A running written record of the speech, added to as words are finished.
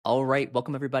All right,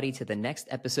 welcome everybody to the next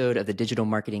episode of the Digital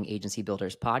Marketing Agency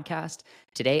Builders podcast.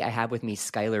 Today I have with me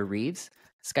Skyler Reeves.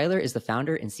 Skyler is the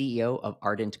founder and CEO of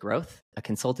Ardent Growth, a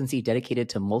consultancy dedicated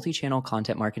to multi-channel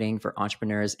content marketing for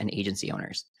entrepreneurs and agency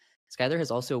owners. Skyler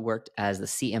has also worked as the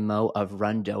CMO of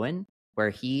RunDoyen, where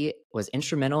he was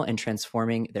instrumental in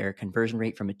transforming their conversion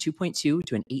rate from a 2.2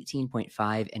 to an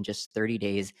 18.5 in just 30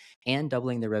 days and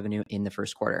doubling their revenue in the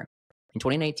first quarter. In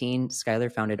 2019,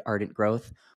 Skyler founded Ardent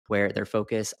Growth, where their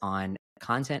focus on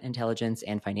content intelligence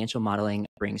and financial modeling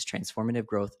brings transformative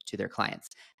growth to their clients,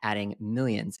 adding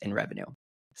millions in revenue.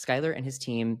 Skyler and his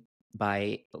team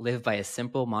live by a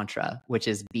simple mantra, which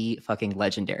is be fucking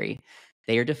legendary.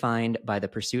 They are defined by the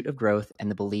pursuit of growth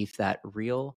and the belief that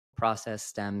real process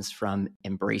stems from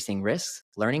embracing risks,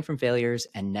 learning from failures,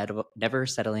 and never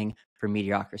settling for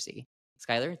mediocrity.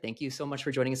 Skyler, thank you so much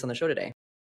for joining us on the show today.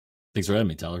 Thanks for having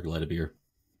me, Tyler. Glad to be here.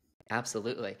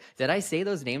 Absolutely. Did I say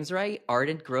those names right?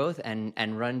 Ardent Growth and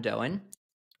RunDoyen?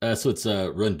 So it's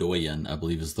RunDoyen, I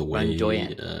believe is the way.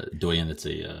 RunDoyen. Doyen, it's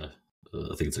I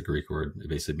think it's a Greek word. It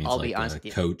basically means I'll be honest with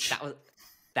you, coach.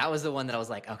 That was the one that I was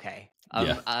like, okay.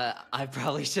 Yeah. I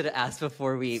probably should have asked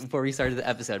before we started the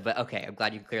episode, but okay, I'm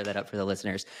glad you cleared that up for the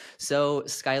listeners. So,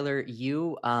 Skyler,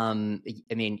 you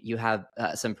have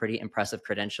some pretty impressive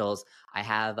credentials. I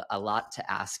have a lot to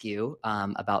ask you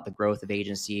about the growth of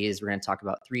agencies. We're going to talk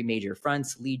about three major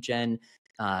fronts: lead gen,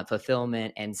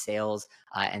 fulfillment, and sales,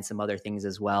 and some other things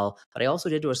as well. But I also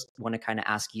did want to kind of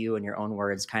ask you in your own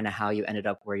words, kind of how you ended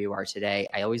up where you are today.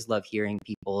 I always love hearing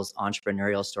people's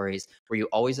entrepreneurial stories. Were you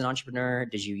always an entrepreneur?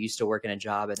 Did you used to work in a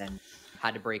job and then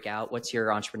had to break out? What's your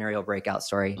entrepreneurial breakout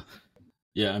story?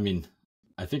 Yeah, I mean,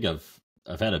 I think I've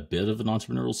had a bit of an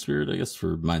entrepreneurial spirit, I guess,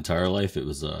 for my entire life. It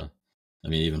was,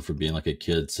 even from being like a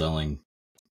kid selling,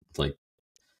 like,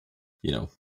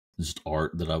 just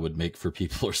art that I would make for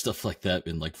people or stuff like that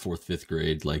in like 4th, 5th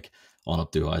grade, like on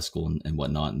up through high school and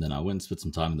whatnot. And then I went and spent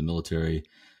some time in the military,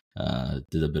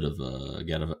 did a bit of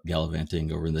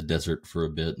gallivanting over in the desert for a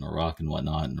bit in Iraq and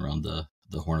whatnot and around the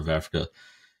Horn of Africa.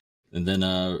 And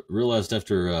then realized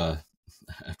after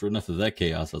enough of that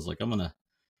chaos, I was like, I'm gonna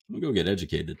go get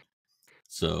educated.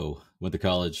 So went to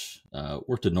college,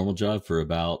 worked a normal job for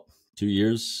about 2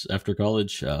 years after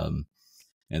college, and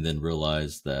then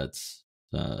realized that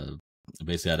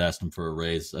basically I'd asked him for a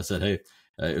raise. I said, hey,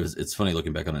 it's funny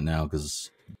looking back on it now because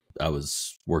I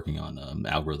was working on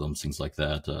algorithms, things like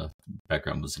that.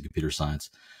 Background was in computer science,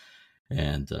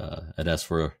 and I'd asked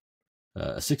for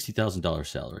a $60,000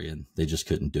 salary, and they just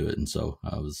couldn't do it. And so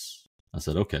I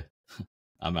said, okay,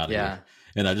 I'm out of here.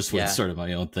 And I just went and started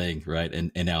my own thing, right?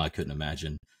 And now I couldn't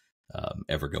imagine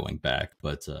ever going back,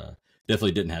 but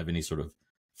definitely didn't have any sort of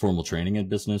formal training in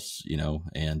business,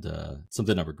 and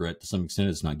something I regret to some extent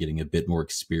is not getting a bit more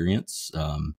experience,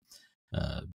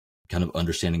 kind of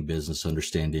understanding business,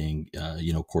 understanding,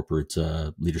 corporate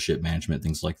leadership management,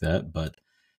 things like that. But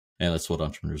that's what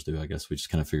entrepreneurs do. I guess we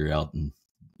just kind of figure out and,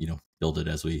 build it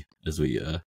as we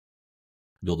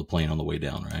build a plane on the way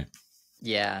down. Right.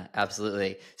 Yeah,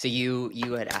 absolutely. So you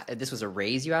had, this was a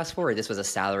raise you asked for, or this was a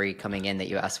salary coming in that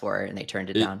you asked for and they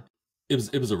turned it down?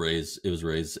 It was a raise. It was a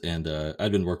raise. And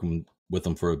I'd been working with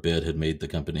them for a bit, had made the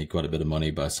company quite a bit of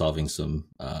money by solving some,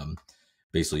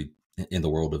 basically in the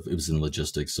world of, it was in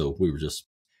logistics. So we were just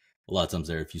a lot of times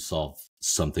there, if you solve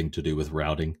something to do with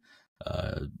routing,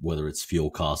 whether it's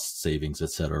fuel costs, savings,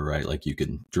 et cetera, right? Like you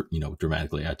can,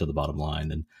 dramatically add to the bottom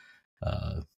line. And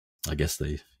I guess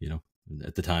they,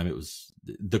 at the time it was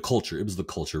the culture. It was the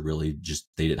culture really just,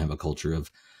 they didn't have a culture of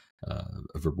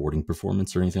rewarding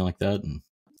performance or anything like that. And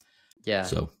yeah.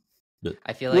 So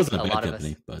I feel like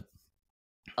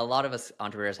a lot of us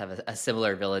entrepreneurs have a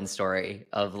similar villain story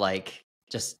of like,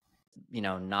 just,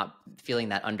 not feeling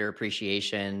that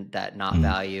underappreciation, that not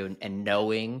value, and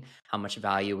knowing how much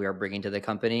value we are bringing to the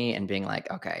company and being like,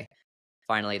 okay,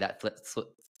 finally that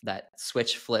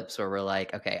switch flips where we're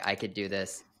like, okay, I could do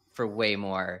this for way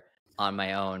more on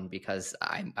my own because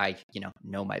I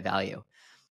know my value.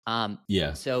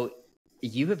 So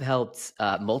you have helped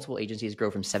multiple agencies grow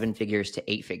from 7 figures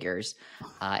to 8 figures.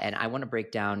 And I want to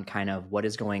break down kind of what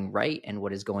is going right and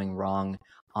what is going wrong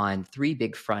on 3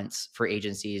 big fronts for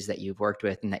agencies that you've worked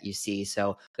with and that you see.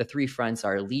 So the 3 fronts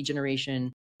are lead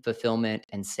generation, fulfillment,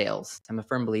 and sales. I'm a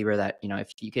firm believer that,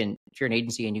 if you're an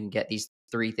agency and you can get these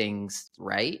 3 things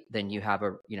right, then you have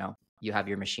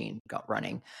your machine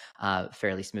running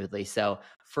fairly smoothly. So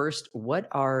first, what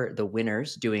are the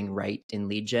winners doing right in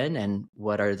lead gen, and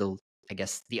what are the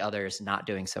others not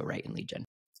doing so right in lead gen?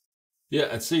 Yeah,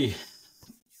 I'd say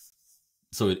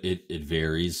so. It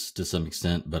varies to some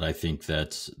extent, but I think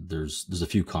that there's a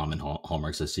few common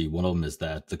hallmarks I see. One of them is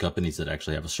that the companies that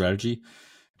actually have a strategy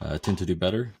tend to do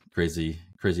better. Crazy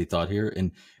thought here.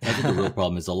 And I think the real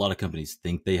problem is a lot of companies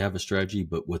think they have a strategy,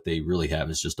 but what they really have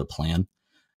is just a plan.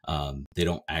 They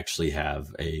don't actually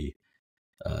have a,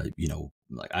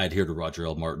 like I adhere to Roger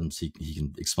L. Martin's, he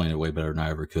can explain it way better than I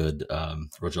ever could.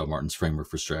 Roger L. Martin's framework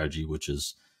for strategy, which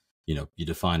is, you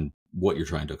define what you're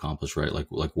trying to accomplish, right?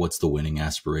 Like what's the winning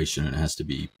aspiration? And it has to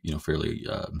be, fairly,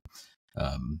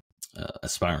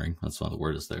 aspiring. That's why the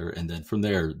word is there. And then from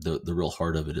there, the real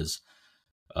heart of it is,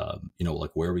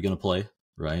 like where are we going to play,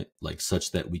 right? Like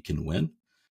such that we can win.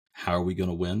 How are we going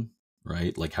to win,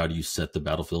 right? Like how do you set the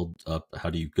battlefield up? How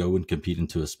do you go and compete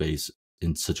into a space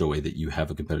in such a way that you have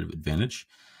a competitive advantage?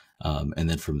 And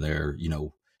then from there,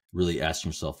 really asking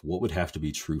yourself, what would have to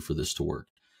be true for this to work?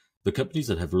 The companies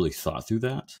that have really thought through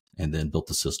that and then built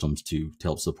the systems to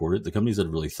help support it, the companies that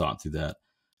have really thought through that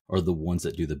are the ones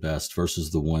that do the best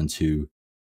versus the ones who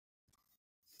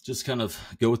just kind of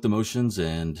go with the motions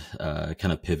and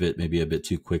kind of pivot maybe a bit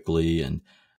too quickly and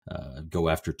go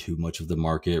after too much of the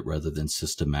market rather than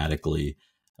systematically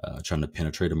trying to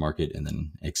penetrate a market and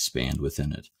then expand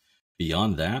within it.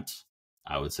 Beyond that,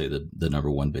 I would say the number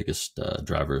one biggest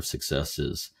driver of success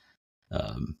is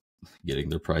getting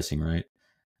their pricing right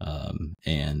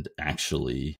and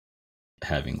actually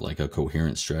having like a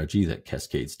coherent strategy that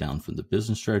cascades down from the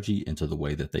business strategy into the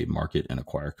way that they market and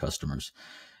acquire customers.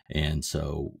 And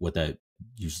so what that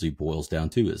usually boils down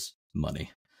to is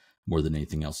money more than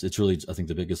anything else. It's really, I think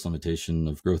the biggest limitation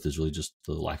of growth is really just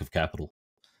the lack of capital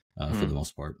for the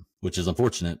most part, which is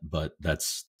unfortunate, but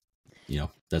that's the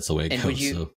way it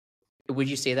goes. Would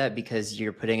you say that because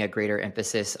you're putting a greater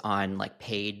emphasis on like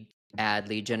paid ad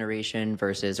lead generation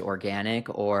versus organic,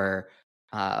 or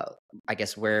I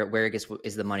guess where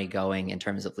is the money going in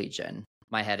terms of lead gen?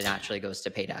 My head naturally goes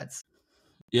to paid ads.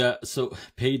 Yeah, so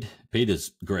paid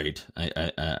is great.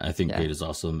 I think paid is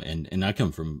awesome, and I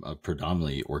come from a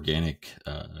predominantly organic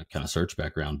kind of search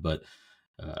background, but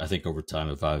I think over time,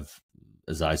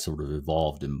 as I sort of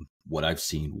evolved in what I've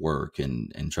seen work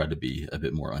and tried to be a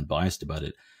bit more unbiased about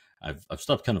it, I've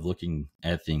stopped kind of looking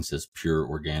at things as pure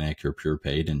organic or pure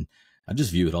paid, and I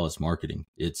just view it all as marketing.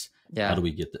 It's how do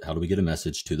we get a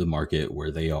message to the market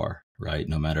where they are, right?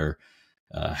 No matter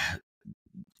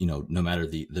no matter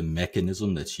the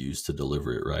mechanism that's used to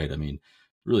deliver it, right? I mean,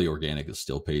 really organic is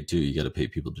still paid too. You got to pay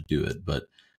people to do it, but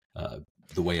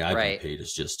the way I've been paid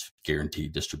is just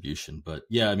guaranteed distribution. But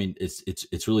yeah, I mean,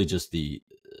 it's really just the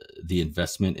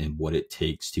investment in what it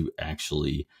takes to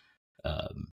actually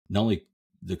not only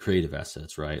the creative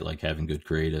assets, right? Like having good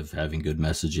creative, having good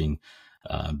messaging,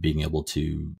 being able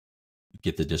to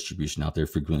get the distribution out there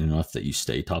frequently enough that you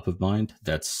stay top of mind.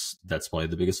 That's probably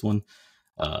the biggest one.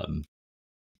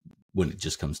 When it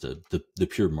just comes to the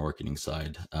pure marketing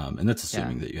side. And that's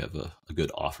assuming that you have a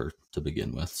good offer to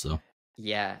begin with. So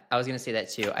yeah, I was going to say that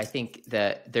too. I think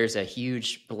that there's a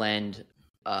huge blend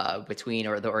between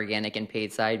the organic and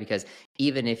paid side, because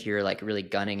even if you're like really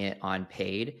gunning it on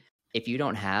paid, if you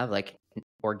don't have like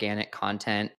organic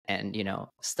content and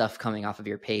stuff coming off of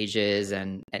your pages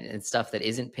and stuff that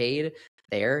isn't paid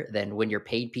there, then when your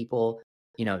paid people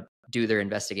do their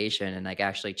investigation and like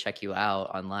actually check you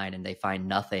out online and they find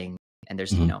nothing and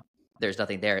there's there's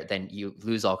nothing there, then you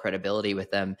lose all credibility with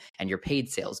them and your paid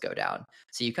sales go down.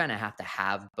 So you kind of have to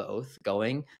have both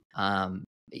going to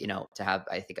have,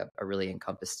 I think, a really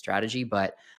encompassed strategy.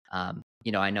 But I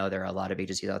know there are a lot of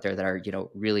agencies out there that are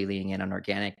really leaning in on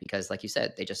organic because, like you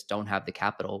said, they just don't have the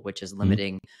capital, which is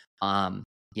limiting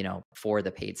for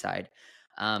the paid side.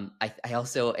 I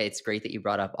also, it's great that you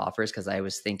brought up offers, because I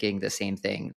was thinking the same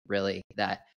thing, really,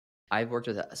 that I've worked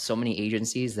with so many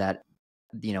agencies that,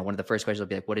 one of the first questions will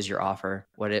be like, what is your offer?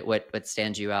 What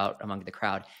stands you out among the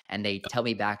crowd? And they tell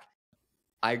me back,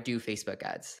 I do Facebook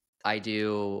ads. I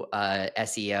do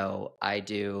SEO. I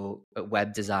do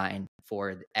web design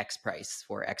for X price.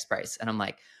 And I'm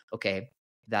like, okay,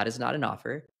 that is not an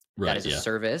offer. Right, that is a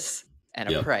service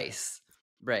and a price.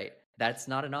 Right. That's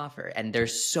not an offer. And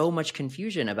there's so much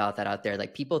confusion about that out there.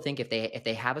 Like people think if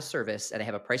they have a service and they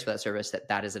have a price for that service,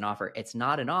 that is an offer. It's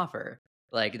not an offer.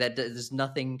 Like that, there's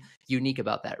nothing unique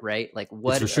about that, right? Like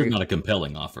what? It's for sure not a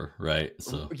compelling offer, right?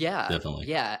 So yeah, definitely.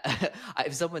 Yeah.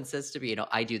 If someone says to me,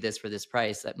 I do this for this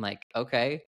price, I'm like,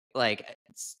 okay, like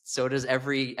so does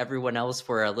everyone else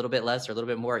for a little bit less or a little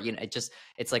bit more.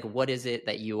 It's like, what is it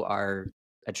that you are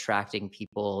attracting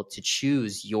people to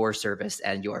choose your service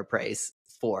and your price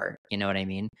for? You know what I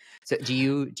mean? So do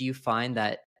you find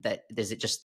that is it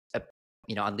just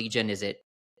on lead gen, is it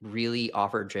really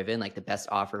offer driven, like the best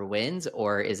offer wins,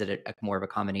 or is it a more of a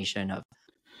combination of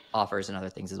offers and other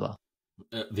things as well?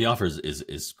 The offer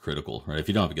is critical, right? If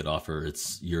you don't have a good offer,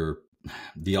 you're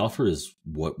the offer is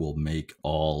what will make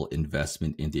all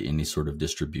investment into any sort of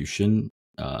distribution.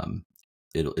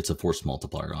 It's a force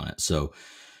multiplier on it. So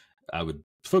I would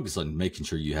focus on making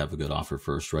sure you have a good offer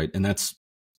first, right? And that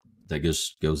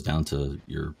goes down to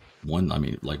your one. I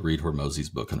mean, like read Hormozi's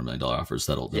book, $100 Million Offers.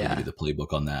 That'll give you the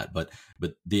playbook on that. But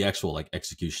the actual like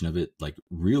execution of it, like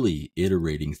really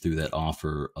iterating through that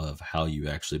offer of how you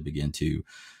actually begin to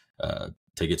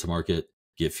take it to market,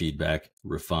 get feedback,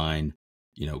 refine,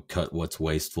 cut what's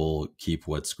wasteful, keep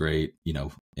what's great,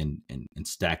 and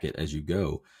stack it as you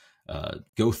go.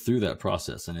 Go through that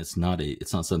process, and it's not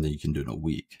something you can do in a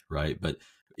week, right? But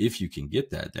if you can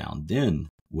get that down, then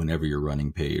whenever you're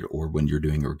running paid, or when you're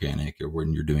doing organic, or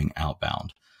when you're doing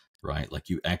outbound, right? Like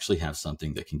you actually have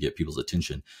something that can get people's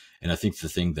attention. And I think the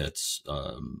thing that's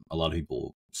a lot of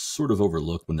people sort of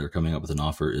overlook when they're coming up with an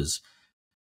offer is,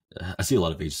 I see a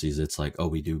lot of agencies, it's like, oh,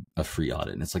 we do a free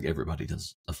audit, and it's like everybody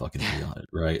does a fucking free audit,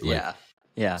 right? Like,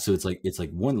 yeah. So it's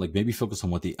like one, like maybe focus on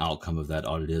what the outcome of that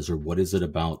audit is, or what is it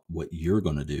about what you're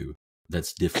going to do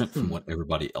that's different from what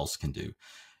everybody else can do.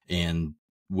 And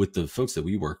with the folks that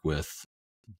we work with,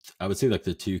 I would say like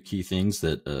the two key things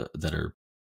that are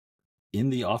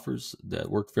in the offers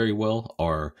that work very well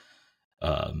are,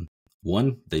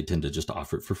 one, they tend to just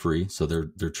offer it for free, so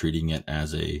they're treating it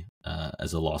as a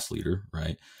loss leader,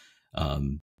 right?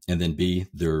 And then B,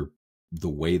 the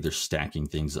way they're stacking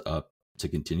things up to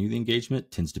continue the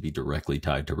engagement tends to be directly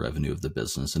tied to revenue of the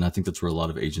business, and I think that's where a lot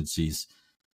of agencies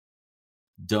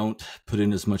don't put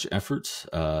in as much effort,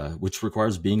 which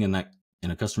requires being in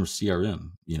a customer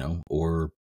CRM,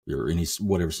 or any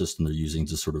whatever system they're using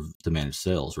to manage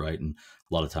sales, right? And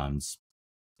a lot of times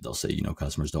they'll say,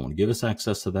 customers don't want to give us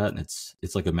access to that. And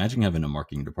it's like, imagine having a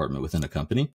marketing department within a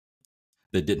company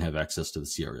that didn't have access to the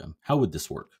CRM. How would this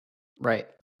work? Right.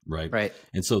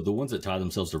 And so the ones that tie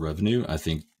themselves to revenue, I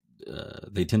think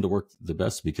they tend to work the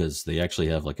best because they actually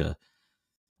have like a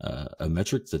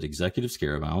metric that executives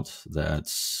care about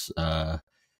that's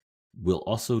will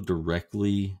also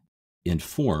directly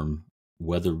inform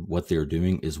whether what they're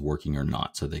doing is working or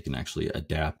not, so they can actually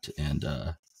adapt and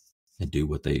do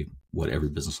what every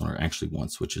business owner actually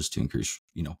wants, which is to increase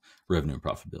revenue and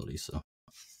profitability. So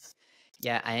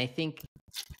yeah, I think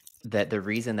that the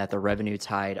reason that the revenue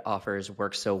tied offers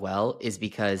work so well is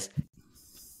because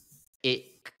it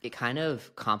kind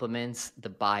of complements the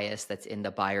bias that's in the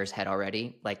buyer's head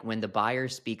already. Like when the buyer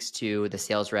speaks to the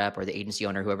sales rep or the agency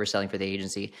owner, whoever's selling for the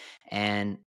agency,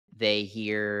 and they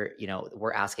hear,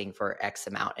 we're asking for X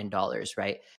amount in dollars,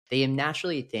 right? They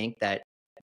naturally think that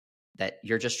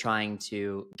you're just trying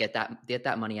to get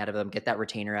that money out of them, get that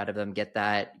retainer out of them,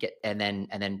 and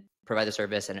then provide the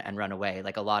service and run away,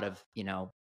 like a lot of,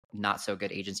 not so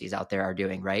good agencies out there are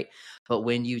doing, right? But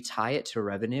when you tie it to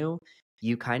revenue,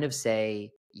 you kind of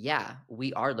say, yeah,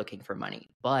 we are looking for money,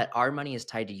 but our money is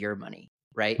tied to your money,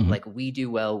 right? Mm-hmm. Like we do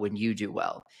well when you do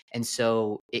well. And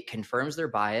so it confirms their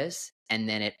bias. And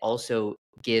then it also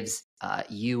gives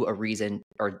you a reason,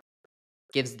 or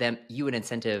gives you an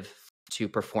incentive to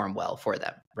perform well for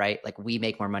them, right? Like we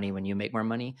make more money when you make more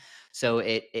money. So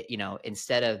it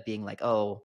instead of being like,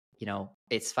 oh,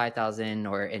 it's 5,000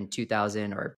 or in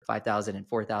 2,000 or 5,000 and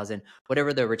 4,000,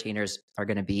 whatever the retainers are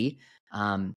going to be.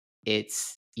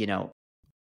 It's, one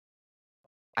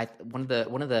of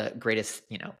the greatest,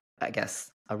 I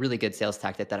guess a really good sales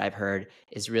tactic that I've heard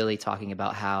is really talking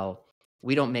about how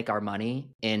we don't make our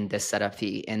money in this setup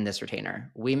fee, in this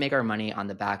retainer. We make our money on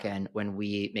the back end when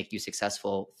we make you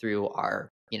successful through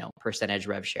our, percentage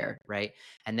rev share, right?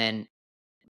 And then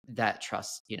that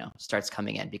trust, starts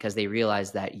coming in because they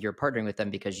realize that you're partnering with them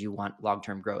because you want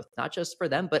long-term growth, not just for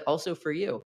them, but also for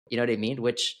you. You know what I mean?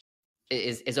 Which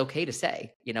is okay to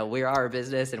say. We are a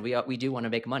business and we do want to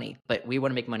make money, but we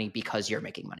want to make money because you're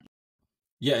making money.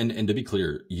 Yeah, and to be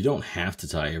clear, you don't have to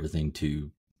tie everything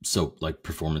to like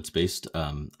performance-based.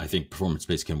 I think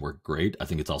performance-based can work great. I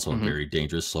think it's also a very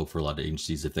dangerous slope for a lot of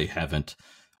agencies if they haven't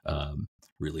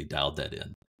really dialed that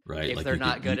in, right? If like they're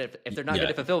not good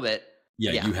at fulfillment.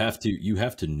 Yeah, you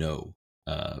have to know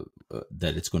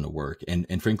that it's going to work.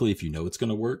 And frankly, if you know it's going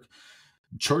to work,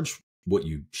 charge what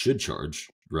you should charge,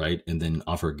 right? And then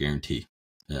offer a guarantee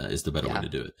is the better way to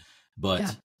do it.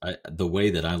 But the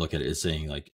way that I look at it is saying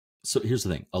like, so here's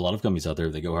the thing. A lot of companies out there,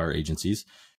 they go hire agencies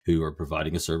who are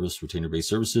providing a service, retainer-based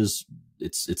services.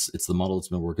 It's the model that's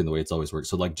been working the way it's always worked.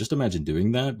 So like, just imagine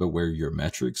doing that, but where your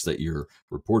metrics that you're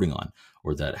reporting on,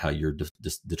 or that how you're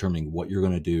determining what you're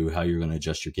going to do, how you're going to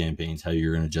adjust your campaigns, how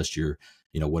you're going to adjust your,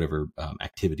 whatever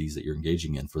activities that you're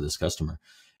engaging in for this customer.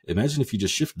 Imagine if you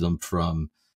just shifted them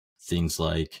from things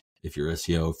like, if you're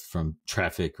SEO, from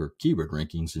traffic or keyword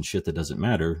rankings and shit that doesn't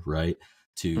matter, right?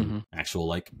 to actual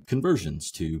like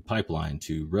conversions, to pipeline,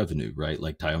 to revenue, right?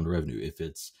 Like tie them to revenue. If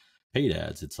it's paid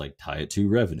ads, it's like tie it to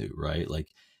revenue, right? Like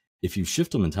if you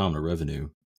shift them and tie them to revenue,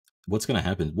 what's going to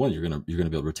happen? One, you're going to be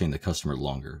able to retain the customer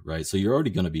longer, right? So you're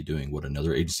already going to be doing what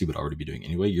another agency would already be doing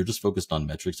anyway. You're just focused on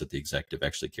metrics that the executive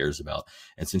actually cares about.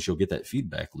 And since you'll get that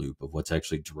feedback loop of what's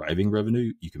actually driving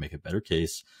revenue, you can make a better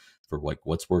case for like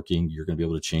what's working. You're going to be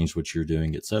able to change what you're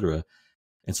doing, et cetera.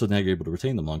 And so now you're able to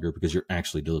retain them longer because you're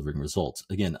actually delivering results.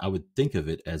 Again, I would think of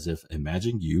it as if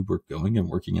imagine you were going and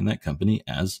working in that company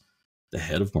as the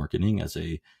head of marketing, as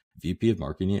a VP of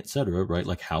marketing, et cetera, right?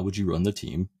 Like how would you run the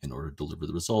team in order to deliver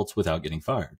the results without getting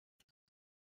fired?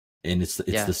 And it's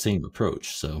the same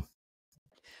approach. So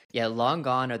yeah, long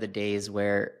gone are the days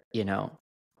where, an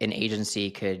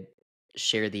agency could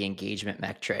share the engagement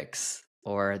metrics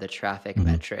or the traffic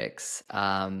metrics,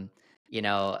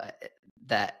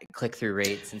 that click-through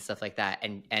rates and stuff like that,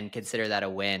 and consider that a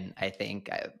win. I think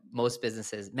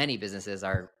many businesses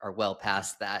are well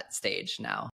past that stage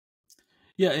now.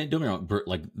 Yeah, and don't get me wrong,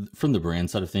 like from the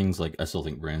brand side of things, like I still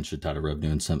think brands should tie to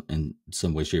revenue in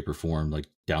some way, shape, or form, like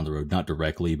down the road, not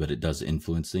directly, but it does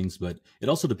influence things. But it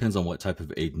also depends on what type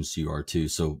of agency you are too.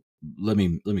 So let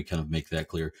me kind of make that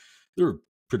clear. There are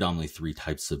predominantly three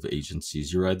types of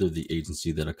agencies. You're either the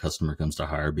agency that a customer comes to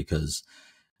hire because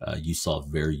you solve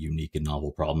very unique and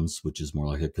novel problems, which is more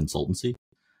like a consultancy.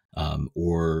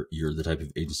 Or you're the type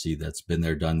of agency that's been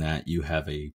there, done that. You have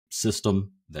a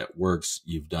system that works.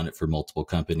 You've done it for multiple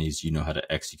companies. You know how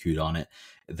to execute on it.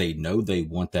 They know they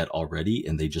want that already,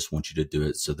 and they just want you to do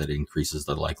it so that it increases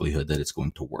the likelihood that it's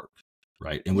going to work,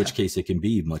 right? In which case it can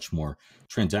be much more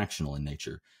transactional in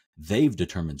nature. They've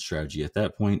determined strategy at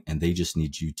that point, and they just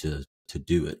need you to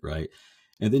do it, right?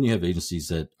 And then you have agencies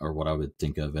that are what I would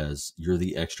think of as you're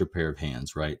the extra pair of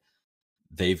hands, right?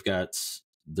 They've got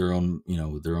their own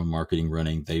marketing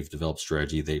running. They've developed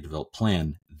strategy. They developed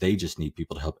plan. They just need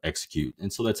people to help execute.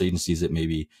 And so that's agencies that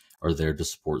maybe are there to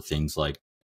support things like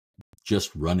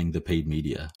just running the paid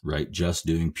media, right? Just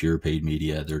doing pure paid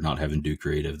media. They're not having to do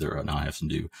creative. They're not having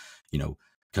to do,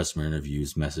 customer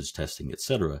interviews, message testing,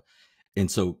 etc. And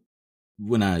so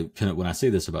when I say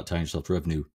this about tying yourself to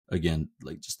revenue, again,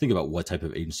 like just think about what type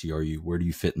of agency are you? Where do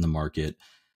you fit in the market?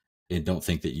 And don't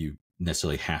think that you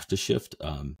necessarily have to shift.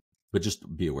 But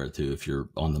just be aware too, if you're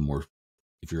on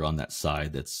that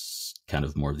side, that's kind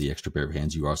of more of the extra pair of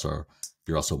hands, you're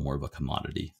also more of a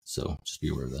commodity. So just be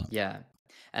aware of that. Yeah.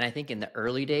 And I think in the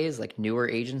early days, like newer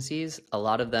agencies, a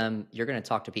lot of them, you're going to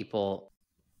talk to people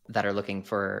that are looking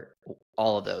for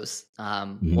all of those,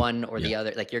 one or the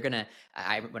other. Like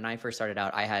when I first started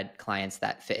out, I had clients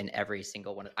that fit in every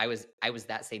single one. I was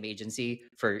that same agency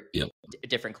for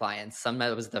different clients. Some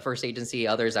I was the first agency,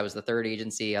 others I was the third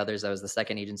agency, others I was the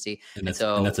second agency. And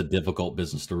that's a difficult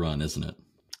business to run, isn't it?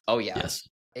 Oh yeah. Yes.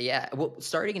 Yeah. Well,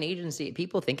 starting an agency,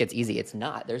 people think it's easy. It's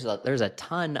not. There's a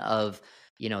ton of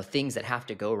things that have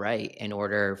to go right in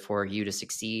order for you to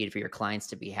succeed, for your clients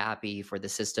to be happy, for the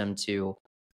system to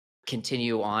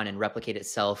continue on and replicate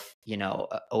itself,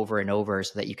 over and over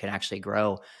so that you can actually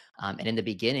grow. And in the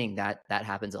beginning, that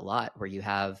happens a lot where you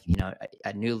have,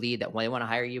 a new lead that they want to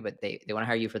hire you, but they want to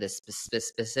hire you for this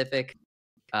specific,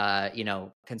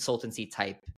 consultancy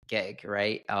type gig,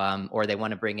 right? Or they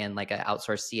want to bring in like an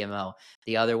outsourced CMO.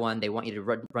 The other one, they want you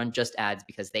to run just ads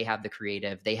because they have the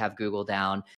creative, they have Google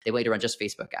down, they want you to run just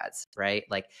Facebook ads, right?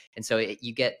 Like, and so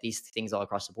you get these things all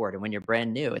across the board. And when you're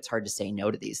brand new, it's hard to say no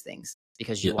to these things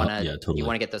because you want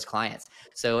to get those clients.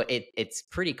 So it's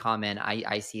pretty common.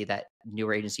 I see that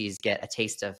newer agencies get a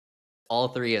taste of all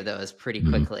three of those pretty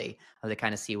quickly. They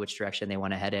kind of see which direction they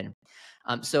want to head in.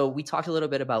 So we talked a little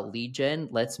bit about lead gen.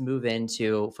 Let's move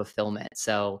into fulfillment.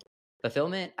 So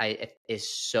fulfillment is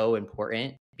so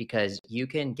important because you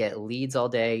can get leads all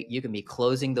day. You can be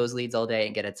closing those leads all day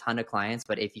and get a ton of clients.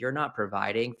 But if you're not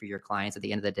providing for your clients at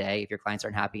the end of the day, if your clients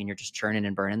aren't happy and you're just churning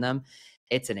and burning them,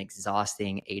 it's an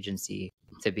exhausting agency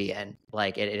to be in.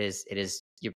 Like it is,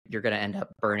 you're going to end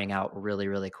up burning out really,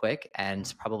 really quick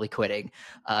and probably quitting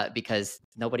because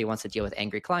nobody wants to deal with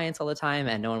angry clients all the time.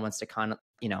 And no one wants to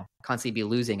constantly be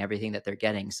losing everything that they're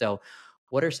getting. So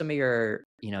what are some of your,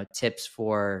 tips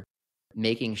for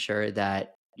making sure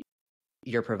that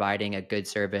you're providing a good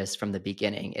service from the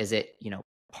beginning? Is it,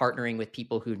 partnering with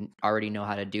people who already know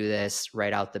how to do this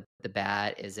right out the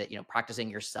bat? Is it, practicing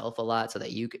yourself a lot so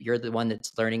that you're the one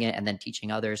that's learning it and then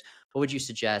teaching others? What would you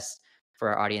suggest for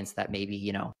our audience that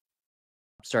maybe,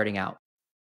 starting out?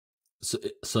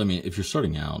 So I mean, if you're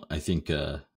starting out, I think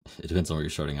it depends on where you're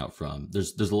starting out from.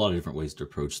 There's a lot of different ways to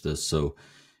approach this. So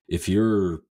if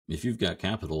you've got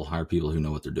capital, hire people who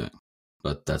know what they're doing,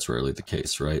 but that's rarely the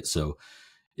case, right? So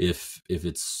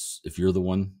if you're the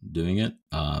one doing it,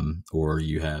 or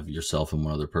you have yourself and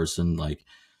one other person, like,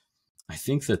 I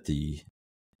think that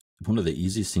one of the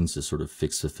easiest things to sort of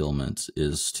fix fulfillment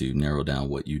is to narrow down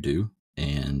what you do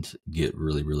and get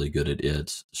really, really good at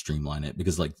it, streamline it,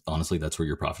 because, like, honestly, that's where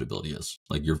your profitability is.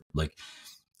 Like,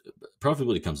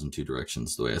 profitability comes in two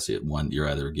directions, the way I see it. One, you're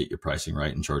either get your pricing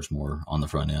right and charge more on the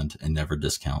front end and never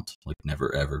discount, like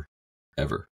never, ever,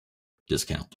 ever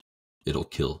discount. It'll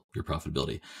kill your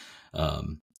profitability.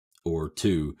 Or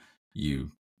two,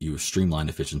 you streamline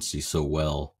efficiency so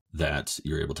well that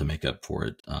you're able to make up for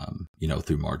it,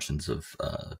 through margins of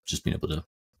just being able to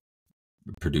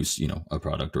produce, a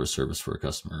product or a service for a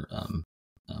customer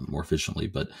more efficiently.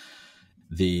 But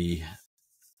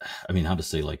how to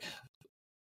say, like,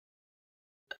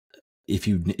 if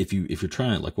you're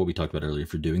trying to, like what we talked about earlier,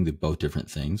 if you're doing both different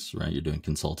things, right? You're doing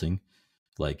consulting,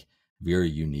 like very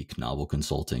unique, novel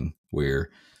consulting, where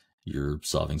you're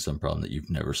solving some problem that you've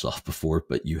never solved before,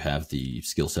 but you have the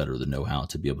skill set or the know-how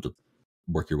to be able to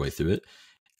work your way through it,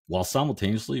 while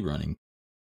simultaneously running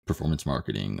performance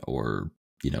marketing or,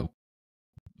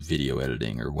 video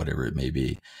editing or whatever it may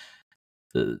be.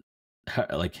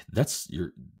 That's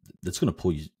going to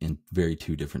pull you in very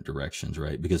two different directions,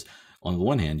 right? Because on the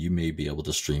one hand, you may be able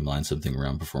to streamline something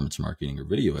around performance marketing or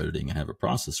video editing and have a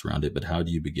process around it, but how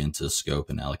do you begin to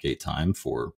scope and allocate time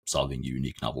for solving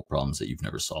unique, novel problems that you've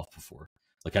never solved before?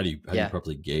 Like, how do you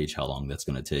properly gauge how long that's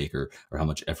going to take, or how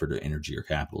much effort or energy or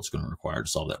capital it's going to require to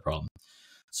solve that problem?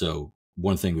 So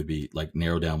one thing would be, like,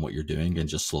 narrow down what you're doing and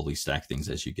just slowly stack things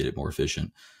as you get it more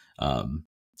efficient.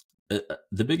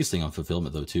 The biggest thing on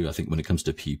fulfillment, though, too, I think when it comes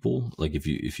to people, like if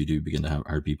you do begin to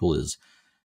hire people, is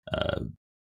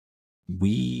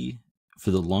we,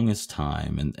 for the longest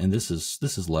time, and this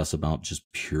is less about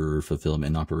just pure fulfillment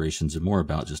and operations and more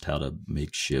about just how to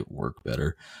make shit work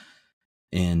better.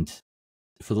 And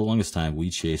for the longest time, we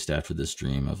chased after this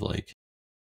dream of, like,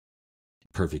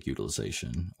 perfect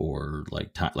utilization, or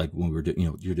like when we were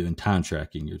doing, you're doing time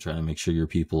tracking, you're trying to make sure your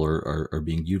people are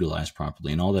being utilized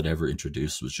properly, and all that ever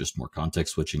introduced was just more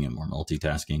context switching and more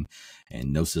multitasking,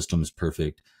 and no system is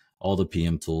perfect. All the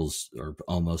PM tools are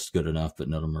almost good enough, but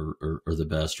none of them are the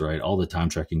best, right? All the time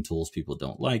tracking tools, people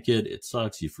don't like it. It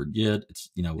sucks. You forget. It's,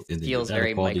 it feels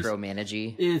very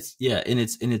micromanagey.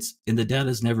 And the data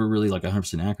is never really like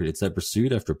 100% accurate. It's that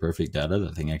pursuit after perfect data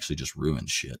that thing actually just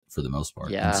ruins shit for the most part.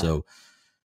 Yeah. And so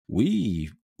we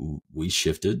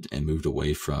shifted and moved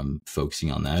away from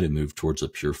focusing on that and moved towards a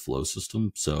pure flow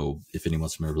system. So if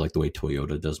anyone's familiar, like the way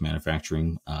Toyota does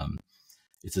manufacturing,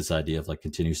 it's this idea of, like,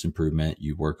 continuous improvement.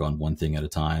 You work on one thing at a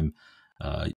time.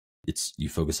 You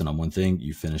focus in on one thing,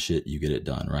 you finish it, you get it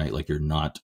done, right? Like,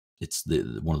 it's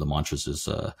one of the mantras is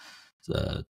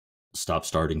stop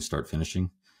starting, start finishing.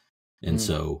 And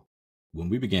so when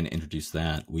we began to introduce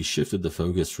that, we shifted the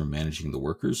focus from managing the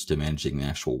workers to managing the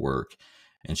actual work,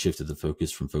 and shifted the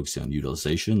focus from focusing on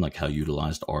utilization, like how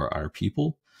utilized are our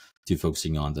people, to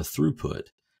focusing on the throughput.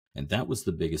 And that was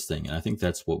the biggest thing. And I think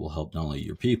that's what will help not only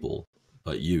your people,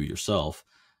 but you yourself,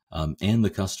 and the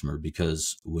customer,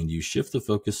 because when you shift the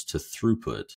focus to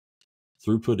throughput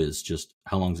is just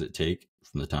how long does it take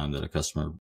from the time that a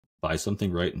customer buys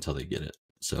something, right, until they get it.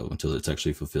 So until it's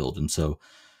actually fulfilled. And so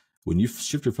when you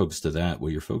shift your focus to that,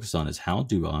 what you're focused on is, how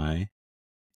do I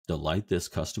delight this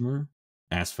customer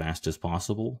as fast as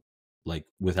possible, like,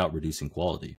 without reducing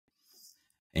quality?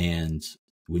 And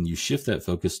when you shift that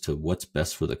focus to what's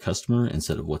best for the customer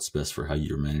instead of what's best for how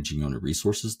you're managing your own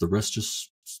resources, the rest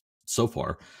just, so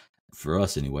far, for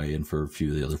us anyway, and for a few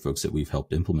of the other folks that we've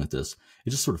helped implement this, it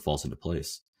just sort of falls into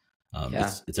place.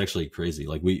 It's actually crazy.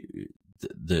 Like,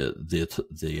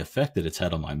 the effect that it's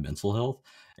had on my mental health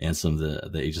and some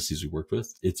of the agencies we worked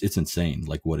with, it's insane.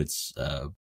 Like, what it's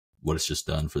just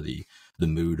done for the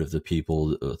mood of the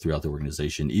people throughout the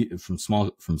organization, from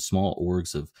small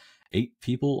orgs of 8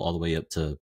 people all the way up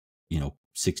to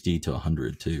 60 to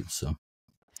 100 too. So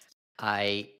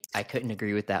I couldn't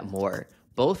agree with that more.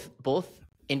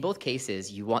 In both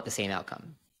cases, you want the same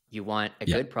outcome. You want a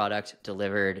good product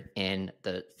delivered in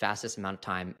the fastest amount of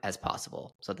time as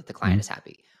possible, so that the client is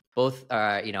happy. Both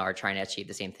are trying to achieve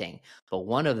the same thing, but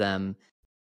one of them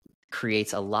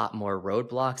creates a lot more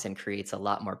roadblocks and creates a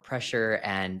lot more pressure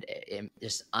and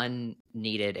just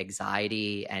unneeded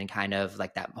anxiety and kind of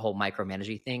like that whole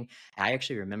micromanaging thing. I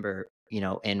actually remember,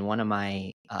 in one of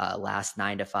my last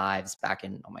 9-to-5s back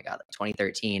in,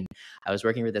 2013, I was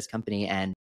working with this company,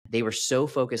 and they were so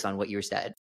focused on what you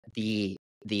said, the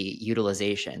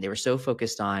utilization. They were so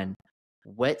focused on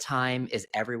what time is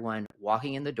everyone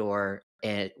walking in the door,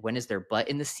 and when is their butt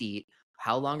in the seat?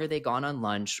 how long are they gone on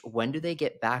lunch? When do they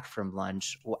get back from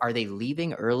lunch? Are they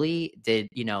leaving early? Did,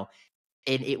 you know,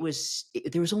 and there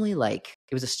was only like,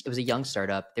 it was a young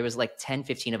startup. There was like 10,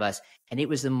 15 of us, and it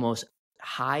was the most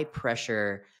high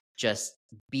pressure, just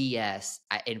BS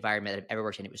environment that I've ever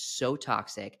worked in. It was so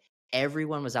toxic.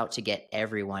 Everyone was out to get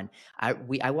everyone.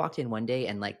 I walked in one day,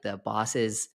 and like the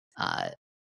boss's, I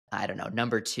don't know,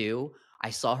 number two, I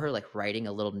saw her like writing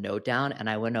a little note down, and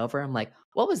I went over. I'm like,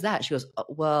 "What was that?" She goes,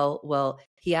 well,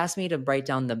 he asked me to write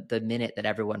down the minute that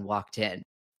everyone walked in."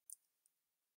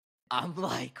 I'm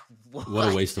like, What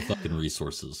a waste what? of fucking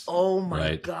resources. Oh my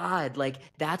right? God. Like,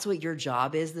 that's what your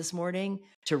job is this morning,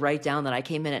 to write down that I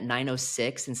came in at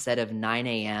 9:06 instead of 9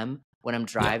 a.m. when I'm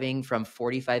driving from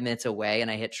 45 minutes away and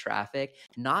I hit traffic.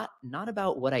 Not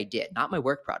about what I did, not my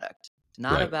work product,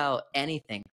 not Right. about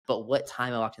anything, but what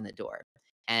time I walked in the door.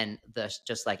 And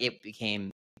just like it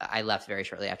became, I left very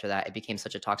shortly after that. It became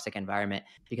such a toxic environment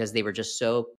because they were just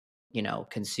so, you know,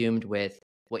 consumed with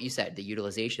what you said, the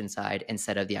utilization side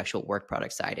instead of the actual work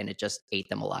product side. And it just ate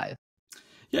them alive.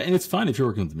 Yeah, and it's fine if you're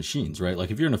working with the machines, right?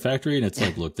 Like if you're in a factory and it's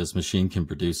like, look, this machine can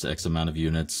produce X amount of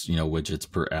units, you know, widgets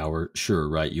per hour. Sure,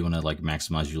 right? You want to like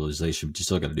maximize utilization, but you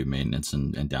still got to do maintenance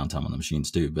and downtime on the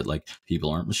machines too. But like people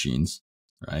aren't machines,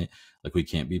 right? Like we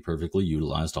can't be perfectly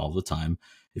utilized all the time.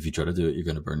 If you try to do it, you're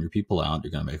going to burn your people out.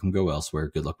 You're going to make them go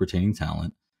elsewhere. Good luck retaining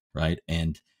talent, right?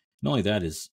 And not only that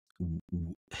is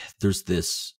there's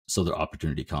this, so the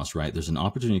opportunity cost, right? There's an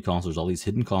opportunity cost. There's all these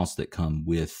hidden costs that come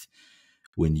with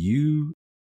when you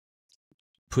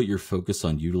put your focus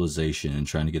on utilization and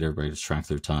trying to get everybody to track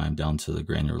their time down to the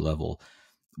granular level.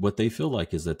 What they feel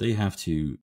like is that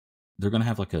they're going to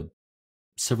have like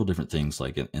several different things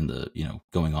like in the, you know,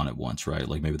 going on at once, right?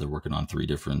 Like maybe they're working on 3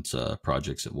 different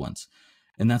projects at once.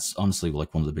 And that's honestly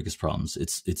like one of the biggest problems.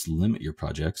 It's limit your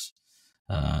projects,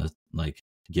 like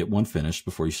get one finished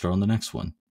before you start on the next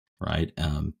one, right?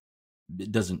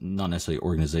 It doesn't, not necessarily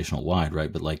organizational wide,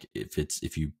 right? But like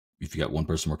if you got one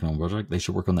person working on one project, they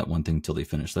should work on that one thing until they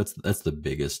finish. That's the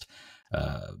biggest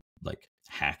like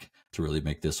hack to really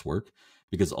make this work,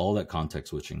 because all that context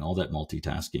switching, all that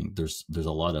multitasking, there's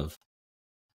a lot of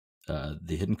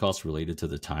the hidden costs related to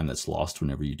the time that's lost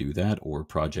whenever you do that, or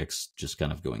projects just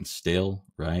kind of going stale,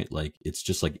 right? Like it's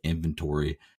just like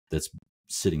inventory that's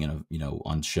sitting in a, you know,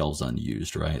 on shelves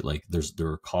unused, right? Like there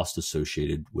are costs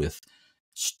associated with,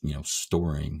 you know,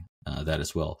 storing that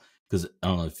as well. Because I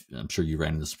don't know if, I'm sure you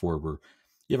ran into this before, where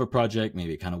you have a project,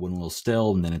 maybe it kind of went a little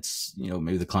stale, and then it's, you know,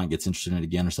 maybe the client gets interested in it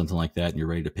again or something like that, and you're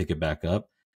ready to pick it back up.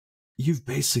 You've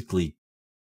basically,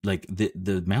 like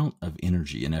the amount of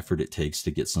energy and effort it takes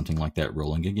to get something like that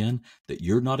rolling again that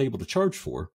you're not able to charge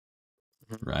for,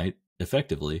 right?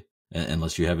 Effectively,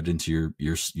 unless you have it into your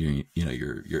you know,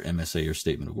 your MSA or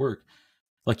statement of work,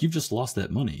 like you've just lost that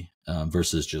money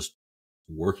versus just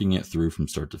working it through from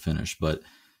start to finish. But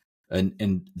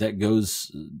and that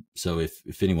goes, so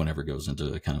if anyone ever goes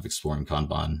into kind of exploring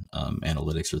Kanban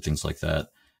analytics or things like that,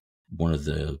 one of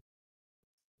the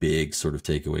big sort of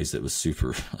takeaways that was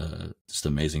super just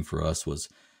amazing for us was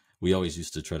we always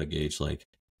used to try to gauge like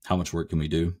how much work can we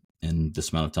do in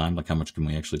this amount of time, like how much can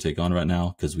we actually take on right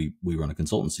now, because we run a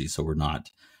consultancy, so we're not,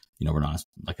 you know, we're not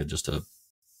like just a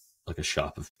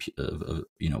shop of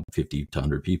you know, 50 to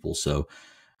 100 people. So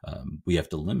we have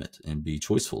to limit and be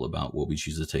choiceful about what we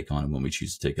choose to take on and when we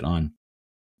choose to take it on.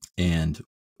 And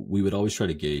we would always try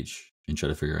to gauge and try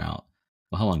to figure out,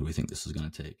 well, how long do we think this is going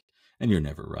to take? And you're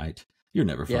never right. You're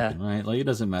never fucking right. Like it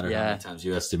doesn't matter how many times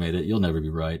you estimate it, you'll never be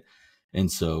right. And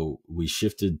so when we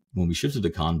shifted to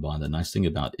Kanban, the nice thing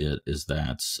about it is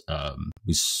that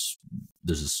there's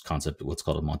this concept of what's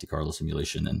called a Monte Carlo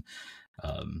simulation.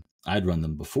 And I'd run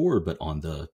them before, but on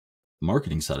the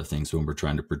marketing side of things, when we're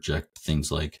trying to project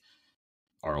things like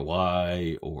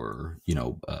ROI or, you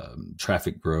know,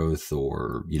 traffic growth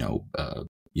or,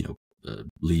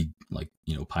 lead, like,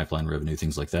 you know, pipeline revenue,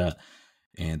 things like that.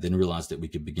 And then realized that we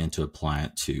could begin to apply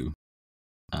it to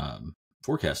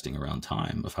forecasting around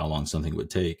time of how long something would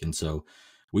take. And so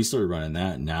we started running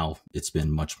that, and now it's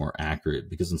been much more accurate,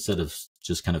 because instead of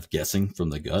just kind of guessing from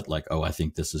the gut, like, oh, I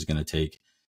think this is going to take,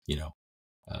 you know,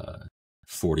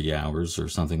 40 hours or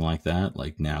something like that.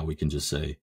 Like now we can just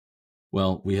say,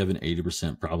 well, we have an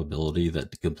 80% probability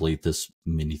that to complete this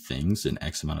many things in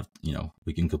X amount of, you know,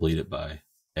 we can complete it by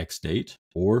X date,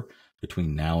 or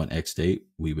between now and X date,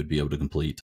 we would be able to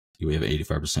complete, we have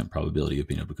 85% probability of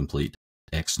being able to complete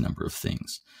X number of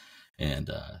things. And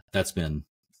that's been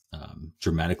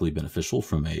dramatically beneficial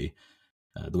from the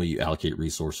way you allocate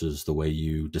resources, the way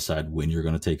you decide when you're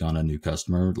going to take on a new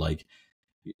customer. Like,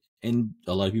 and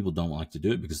a lot of people don't like to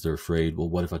do it because they're afraid, well,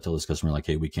 what if I tell this customer like,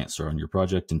 hey, we can't start on your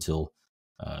project until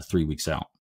 3 weeks out.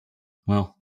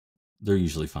 Well, they're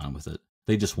usually fine with it.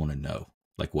 They just want to know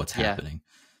like what's happening.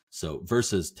 So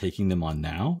versus taking them on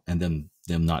now and then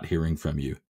them not hearing from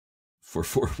you for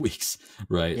 4 weeks,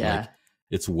 right? Yeah. Like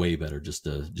it's way better just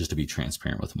to be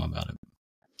transparent with them about it.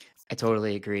 I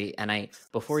totally agree. And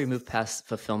before we move past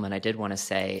fulfillment, I did want to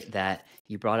say that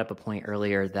you brought up a point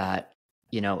earlier that,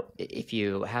 if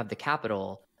you have the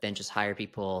capital, then just hire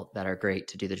people that are great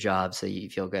to do the job so you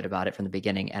feel good about it from the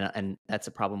beginning. And that's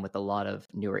a problem with a lot of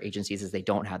newer agencies is they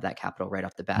don't have that capital right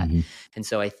off the bat. Mm-hmm. And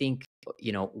so I think,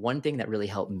 one thing that really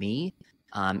helped me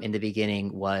in the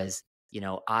beginning was,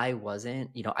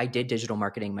 I did digital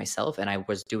marketing myself, and I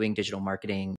was doing digital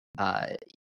marketing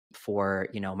for,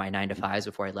 my 9 to 5s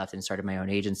before I left and started my own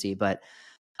agency. But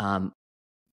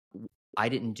I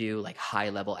didn't do like high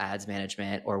level ads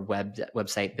management or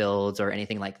website builds or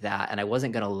anything like that. And I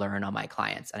wasn't going to learn on my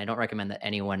clients. And I don't recommend that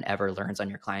anyone ever learns on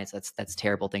your clients. That's a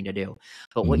terrible thing to do.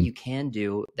 But what you can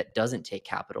do that doesn't take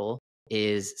capital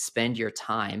is spend your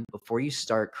time before you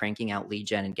start cranking out lead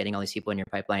gen and getting all these people in your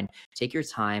pipeline. Take your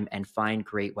time and find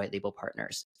great white label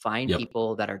partners. Find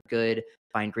people that are good,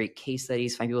 find great case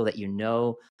studies, find people that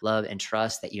love, and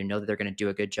trust, that that they're going to do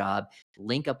a good job.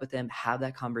 Link up with them, have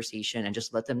that conversation, and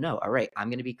just let them know, all right, I'm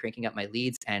going to be cranking up my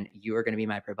leads and you are going to be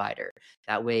my provider.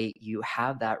 That way you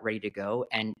have that ready to go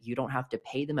and you don't have to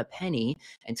pay them a penny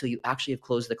until you actually have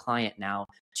closed the client now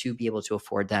to be able to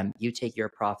afford them. You take your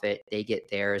profit, they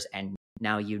get theirs, and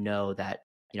now that,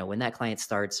 when that client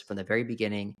starts from the very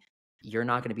beginning, you're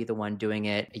not going to be the one doing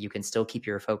it. You can still keep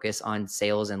your focus on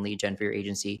sales and lead gen for your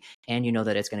agency. And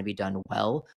that it's going to be done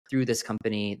well through this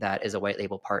company that is a white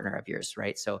label partner of yours,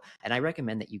 right? So, and I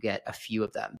recommend that you get a few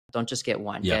of them. Don't just get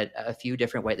one. Get a few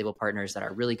different white label partners that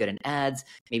are really good in ads,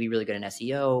 maybe really good in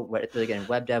SEO, really good in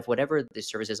web dev, whatever the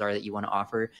services are that you want to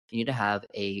offer. You need to have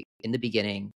in the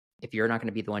beginning, if you're not going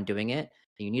to be the one doing it,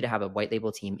 you need to have a white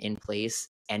label team in place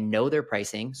and know their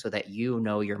pricing so that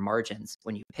your margins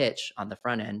when you pitch on the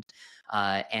front end,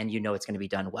 and it's going to be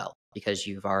done well because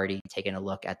you've already taken a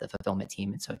look at the fulfillment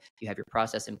team. And so you have your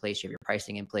process in place, you have your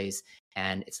pricing in place,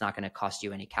 and it's not going to cost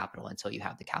you any capital until you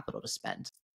have the capital to spend.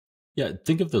 Yeah,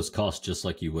 think of those costs just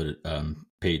like you would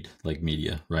paid like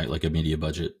media, right? Like a media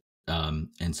budget.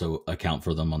 And so account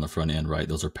for them on the front end, right?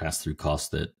 Those are pass-through costs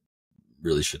that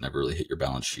really should never really hit your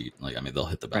balance sheet. Like, I mean, they'll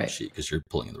hit the balance sheet because you're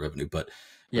pulling in the revenue, but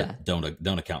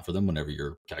don't account for them whenever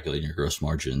you're calculating your gross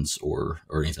margins or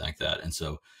anything like that. And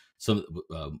so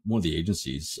one of the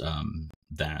agencies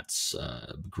that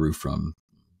grew from,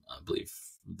 I believe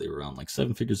they were around like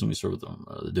 7 figures when we started with them.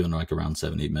 They're doing like around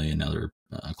 7-8 million. Now they're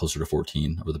closer to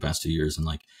 14 over the past 2 years. And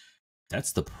like,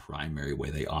 that's the primary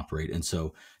way they operate. And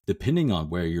so depending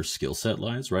on where your skill set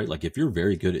lies, right? Like if you're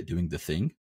very good at doing the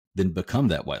thing, then become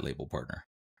that white label partner,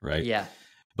 right? Yeah.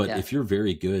 But if you're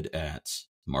very good at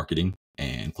marketing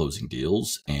and closing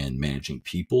deals and managing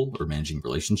people or managing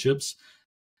relationships,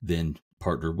 then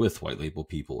partner with white label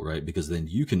people, right? Because then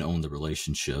you can own the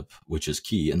relationship, which is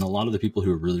key. And a lot of the people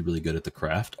who are really, really good at the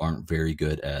craft aren't very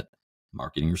good at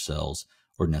marketing or sales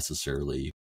or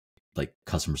necessarily like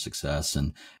customer success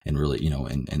and really,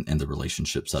 and the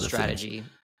relationship side of things. Strategy.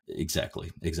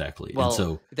 Exactly. Well, and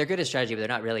so they're good at strategy, but they're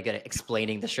not really good at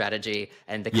explaining the strategy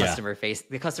and the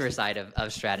customer side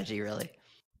of strategy, really.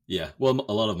 Yeah. Well,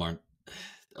 a lot of them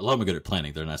are good at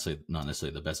planning. They're not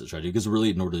necessarily the best at strategy, because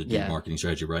really, in order to do marketing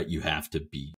strategy right, you have to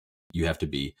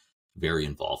be very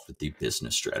involved with the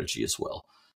business strategy as well.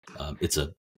 It's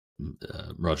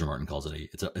Roger Martin calls it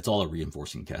it's all a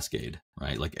reinforcing cascade,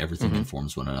 right? Like everything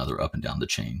informs one another up and down the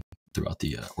chain throughout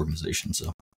the organization.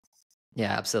 So.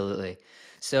 Yeah, absolutely.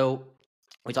 So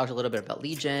we talked a little bit about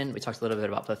lead gen. We talked a little bit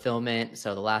about fulfillment.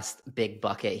 So the last big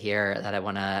bucket here that I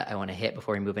want to hit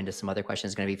before we move into some other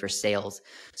questions is going to be for sales.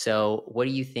 So what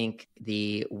do you think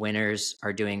the winners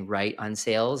are doing right on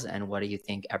sales, and what do you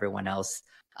think everyone else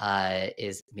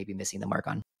is maybe missing the mark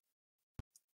on?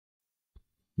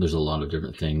 There's a lot of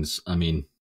different things. I mean,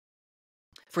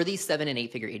 for these 7- and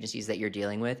 8-figure agencies that you're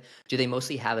dealing with, do they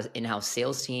mostly have an in-house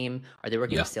sales team? Are they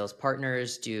working with sales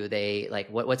partners? Do they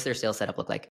what's their sales setup look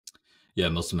like? Yeah,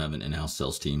 most of them have an in-house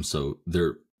sales team. So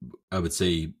I would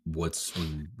say what's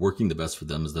working the best for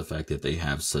them is the fact that they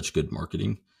have such good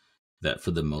marketing that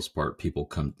for the most part, people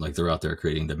come, like they're out there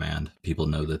creating demand. People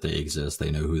know that they exist.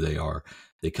 They know who they are.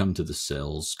 They come to the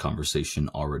sales conversation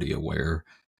already aware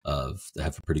of, they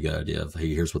have a pretty good idea of,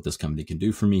 hey, here's what this company can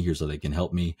do for me. Here's how they can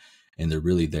help me. And they're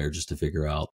really there just to figure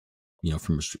out,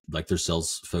 from like their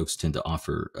sales folks tend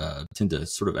to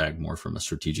sort of act more from a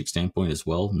strategic standpoint as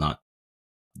well.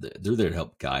 They're there to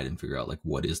help guide and figure out like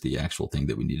what is the actual thing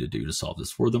that we need to do to solve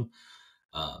this for them.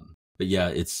 But yeah,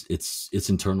 it's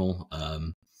internal.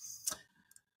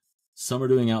 Some are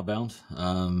doing outbound,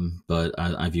 but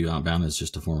I view outbound as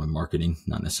just a form of marketing,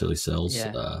 not necessarily sales.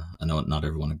 Yeah. I know not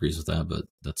everyone agrees with that, but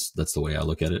that's the way I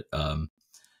look at it.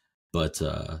 But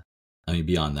I mean,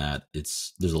 beyond that,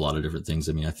 there's a lot of different things.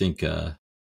 I mean, I think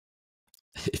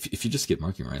if you just get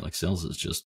marketing right, like sales is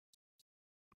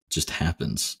just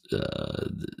happens.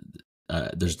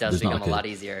 It does become a lot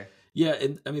easier. Yeah,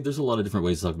 and I mean, there's a lot of different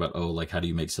ways to talk about, like, how do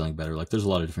you make selling better? Like, there's a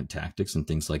lot of different tactics and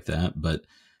things like that. But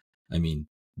I mean,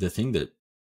 the thing that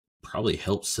probably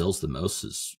helps sales the most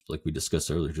is, like we discussed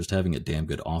earlier, just having a damn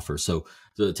good offer. So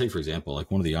take, for example,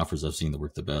 like one of the offers I've seen that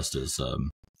work the best is,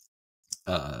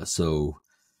 so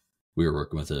we were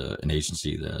working with an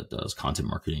agency that does content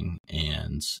marketing,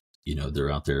 and,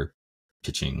 they're out there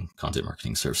pitching content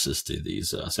marketing services to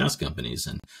these SaaS companies.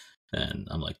 And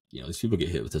I'm like, these people get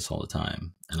hit with this all the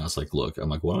time. And I was like, look,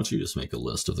 why don't you just make a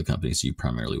list of the companies you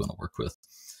primarily want to work with?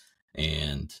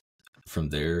 And from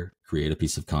there, create a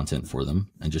piece of content for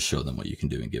them and just show them what you can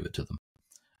do and give it to them.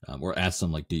 Or ask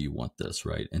them, like, do you want this,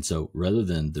 right? And so rather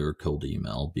than their cold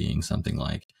email being something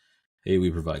like, hey,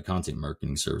 we provide content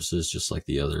marketing services just like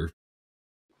the other,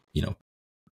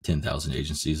 10,000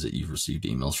 agencies that you've received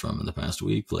emails from in the past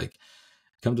week, like,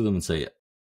 come to them and say,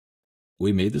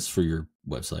 we made this for your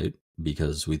website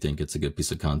because we think it's a good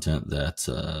piece of content that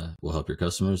will help your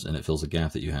customers, and it fills a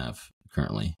gap that you have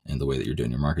currently in the way that you're doing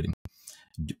your marketing.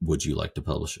 Would you like to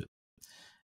publish it?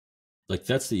 Like,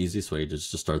 that's the easiest way to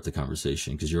just start the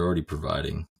conversation, because you're already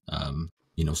providing,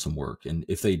 some work. And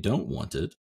if they don't want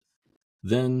it,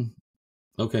 then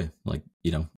okay, like,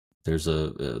 there's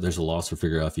a loss, or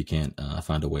figure out if you can't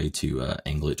find a way to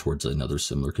angle it towards another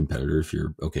similar competitor if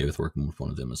you're okay with working with one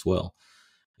of them as well.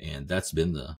 And that's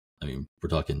been we're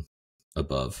talking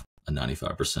above a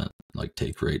 95% like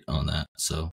take rate on that.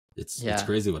 So it's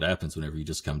crazy what happens whenever you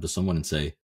just come to someone and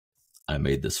say, I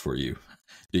made this for you.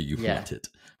 Do you want it?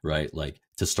 Right? Like,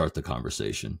 to start the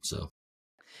conversation. So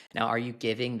now, are you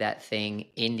giving that thing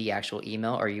in the actual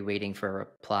email, or are you waiting for a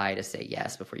reply to say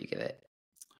yes before you give it?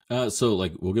 So,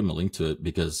 like, we'll give them a link to it,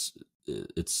 because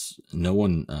it's no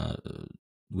one.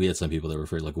 We had some people that were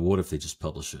afraid, like, what if they just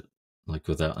publish it, like,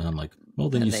 without? And I'm like, well,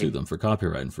 then you sue them for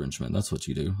copyright infringement. That's what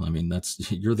you do. I mean,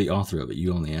 you're the author of it.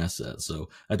 You own the asset. So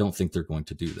I don't think they're going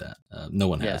to do that. No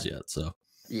one has yet. So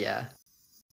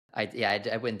I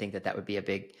wouldn't think that would be a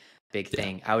big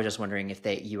thing. I was just wondering if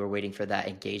you were waiting for that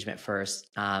engagement first.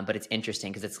 But it's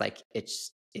interesting, because it's like,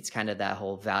 it's kind of that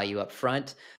whole value up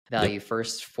front, value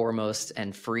first, foremost,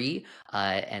 and free.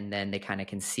 And then they kind of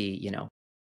can see,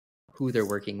 who they're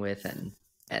working with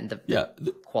and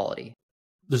the quality.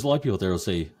 There's a lot of people out there will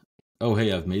say, oh,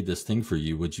 hey, I've made this thing for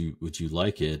you. Would you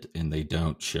like it? And they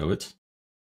don't show it.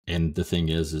 And the thing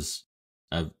is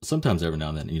sometimes every now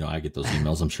and then, I get those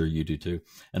emails. I'm sure you do too.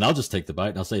 And I'll just take the bite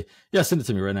and I'll say, yeah, send it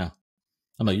to me right now.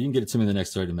 I'm like, you can get it to me in the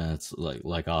next 30 minutes.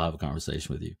 Like I'll have a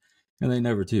conversation with you. And they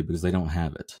never do, because they don't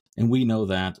have it. And we know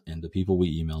that. And the people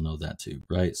we email know that too.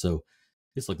 Right. So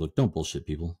it's like, look, don't bullshit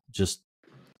people. Just,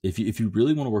 if you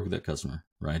really want to work with that customer,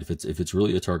 right? If it's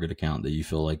really a target account that you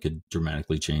feel like could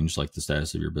dramatically change, like, the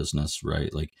status of your business,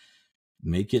 right? Like,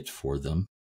 make it for them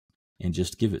and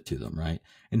just give it to them. Right.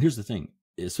 And here's the thing,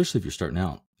 especially if you're starting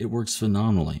out, it works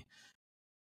phenomenally,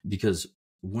 because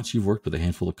once you've worked with a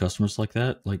handful of customers like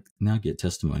that, like, now get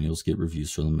testimonials, get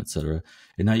reviews from them, etc.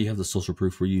 And now you have the social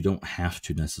proof where you don't have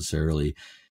to necessarily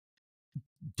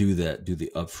do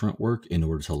the upfront work in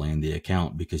order to land the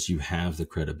account, because you have the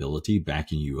credibility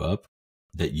backing you up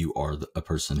that you are a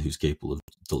person who's capable of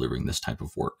delivering this type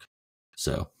of work.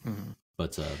 So,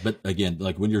 but again,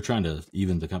 like, when you're trying to,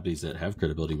 even the companies that have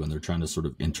credibility, when they're trying to sort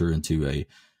of enter into a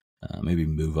maybe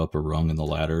move up a rung in the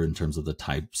ladder in terms of the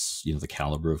types, the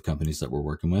caliber of companies that we're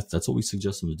working with, that's what we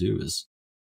suggest them to do, is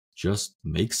just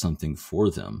make something for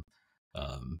them.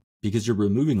 Because you're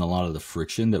removing a lot of the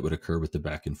friction that would occur with the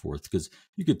back and forth. Because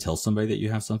you could tell somebody that you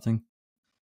have something,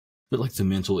 but, like, the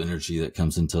mental energy that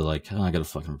comes into, like, oh, I got to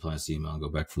fucking reply to this email and go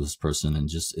back for this person. And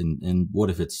just, and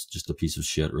what if it's just a piece of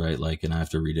shit, right? Like, and I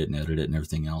have to read it and edit it and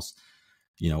everything else,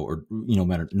 or, no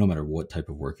matter what type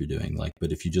of work you're doing. Like,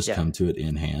 but if you just come to it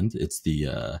in hand, it's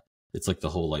like the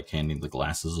whole, like, handing the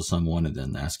glasses to someone and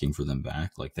then asking for them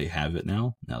back. Like, they have it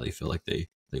now. Now they feel like they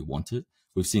want it.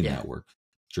 We've seen that work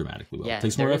dramatically well. It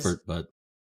takes more effort, but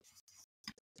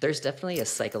there's definitely a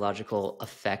psychological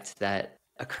effect that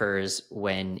occurs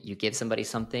when you give somebody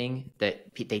something that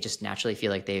they just naturally feel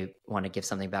like they want to give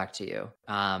something back to you.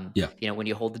 When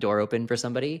you hold the door open for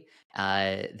somebody,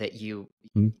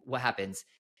 what happens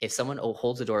if someone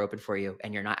holds the door open for you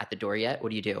and you're not at the door yet?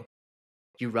 What do?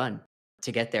 You run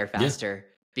to get there faster.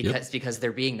 because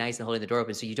they're being nice and holding the door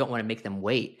open. So you don't want to make them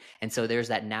wait. And so there's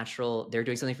that natural, they're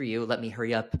doing something for you. Let me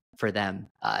hurry up for them.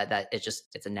 That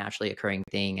it's a naturally occurring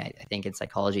thing. I think in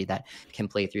psychology that can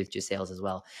play through to sales as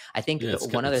well. I think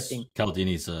one other thing,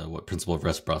 Cialdini's principle of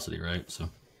reciprocity, right? So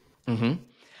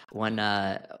one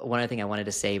other thing I wanted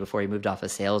to say before we moved off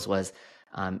of sales was,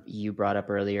 you brought up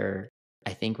earlier,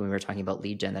 I think when we were talking about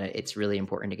lead gen, that it's really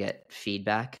important to get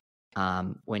feedback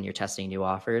when you're testing new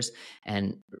offers.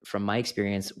 And from my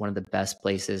experience, one of the best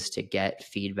places to get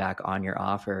feedback on your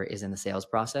offer is in the sales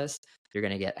process. You're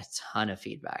going to get a ton of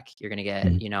feedback. You're going to get,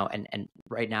 and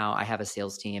right now I have a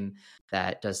sales team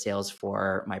that does sales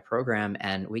for my program,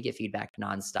 and we get feedback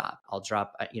nonstop. I'll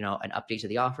drop, an update to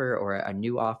the offer or a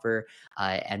new offer,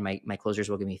 and my closers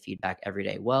will give me feedback every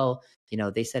day. Well,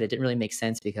 they said it didn't really make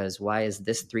sense because why is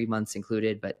this 3 months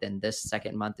included, but then this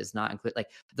second month is not included?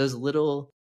 Like those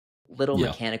little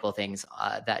mechanical things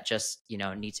that just,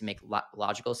 need to make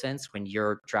logical sense. When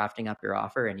you're drafting up your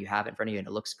offer and you have it in front of you and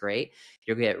it looks great,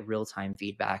 you'll get real-time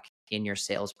feedback in your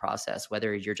sales process.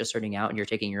 Whether you're just starting out and you're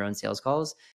taking your own sales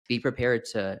calls, be prepared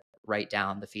to write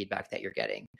down the feedback that you're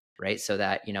getting, right? So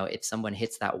that, if someone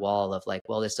hits that wall of like,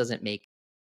 well, this doesn't make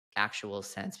actual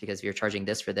sense because you're charging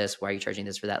this for this, why are you charging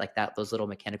this for that? Like that, those little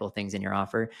mechanical things in your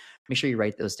offer, make sure you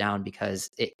write those down because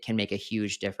it can make a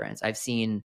huge difference. I've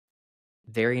seen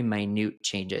very minute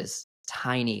changes,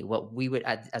 tiny, what we would,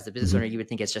 as a business owner, you would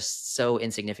think it's just so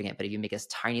insignificant. But if you make a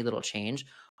tiny little change,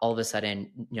 all of a sudden,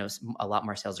 a lot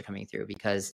more sales are coming through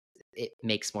because it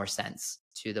makes more sense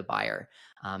to the buyer.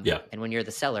 And when you're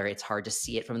the seller, it's hard to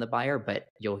see it from the buyer, but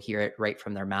you'll hear it right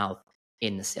from their mouth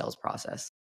in the sales process.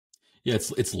 Yeah,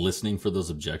 it's listening for those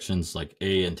objections, like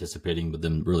anticipating, but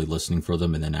then really listening for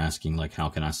them and then asking like, how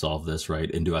can I solve this, right?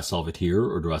 And do I solve it here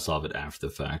or do I solve it after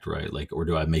the fact, right? Like, or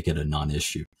do I make it a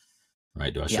non-issue,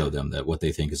 right? Do I show them that what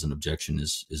they think is an objection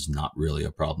is not really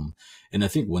a problem? And I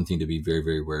think one thing to be very,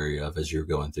 very wary of as you're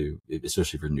going through,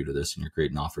 especially if you're new to this and you're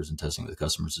creating offers and testing with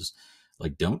customers, is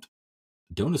like, don't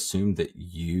assume that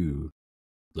you're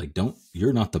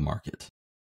not the market.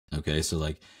 Okay. So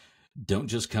like, don't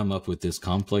just come up with this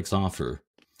complex offer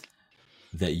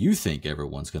that you think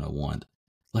everyone's going to want.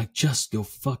 Like, just go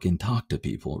fucking talk to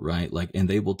people, right? Like, and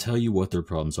they will tell you what their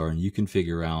problems are, and you can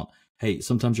figure out, hey,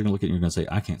 sometimes you're going to look at it and you're going to say,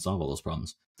 I can't solve all those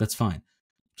problems. That's fine.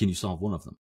 Can you solve one of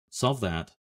them? Solve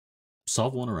that.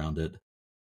 Solve one around it.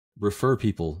 Refer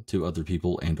people to other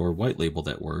people and or white label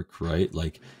that work, right?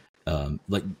 Like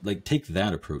take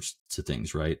that approach to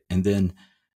things, right? And then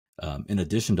in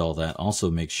addition to all that,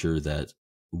 also make sure that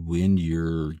when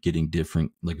you're getting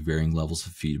different, like varying levels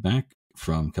of feedback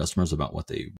from customers about what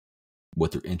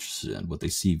they're interested in, what they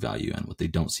see value in, what they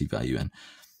don't see value in,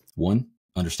 one,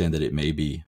 understand that it may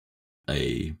be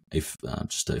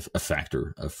just a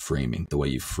factor of framing, the way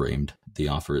you framed the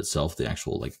offer itself, the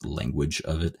actual like language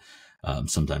of it.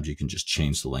 Sometimes you can just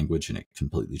change the language and it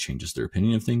completely changes their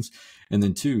opinion of things. And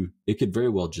then two, it could very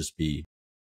well just be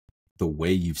the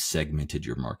way you've segmented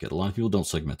your market. A lot of people don't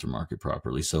segment their market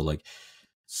properly. So like,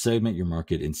 segment your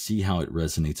market and see how it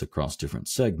resonates across different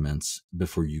segments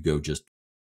before you go just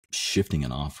shifting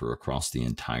an offer across the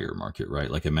entire market, right?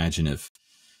 Like imagine if,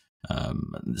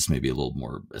 this may be a little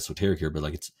more esoteric here, but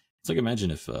like, it's like,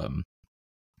 imagine if,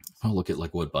 I'll look at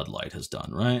like what Bud Light has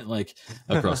done, right? Like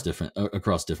across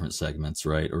different segments,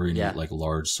 right? Or any like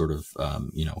large sort of,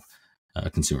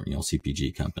 consumer,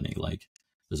 CPG company. Like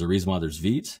there's a reason why there's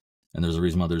Veet and there's a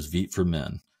reason why there's Veet for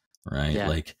men, right? Yeah.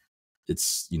 Like,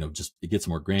 it's, just, it gets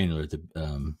more granular to,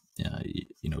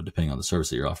 depending on the service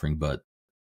that you're offering, but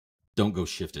don't go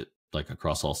shift it like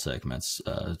across all segments,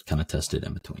 kind of test it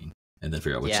in between and then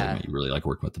figure out which segment you really like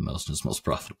working with the most and is most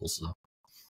profitable. So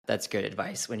that's good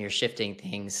advice. When you're shifting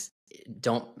things,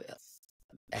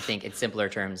 I think in simpler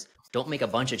terms, don't make a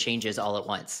bunch of changes all at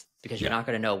once because you're not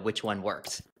going to know which one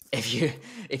worked.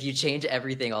 If you change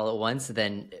everything all at once,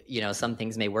 then, some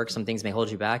things may work, some things may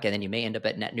hold you back, and then you may end up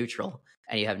at net neutral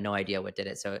and you have no idea what did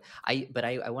it. So I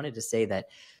wanted to say that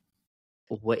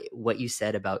what you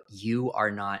said about you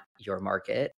are not your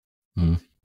market.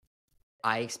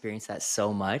 I experienced that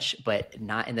so much, but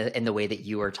not in the way that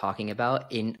you are talking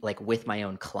about, in like with my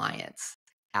own clients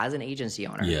as an agency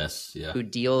owner. Yes. Yeah.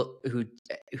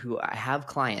 Who have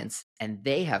clients and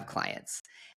they have clients,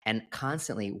 and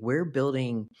constantly we're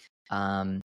building,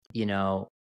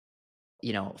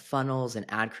 funnels and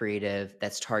ad creative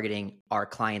that's targeting our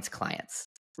clients' clients,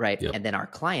 right? Yep. And then our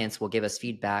clients will give us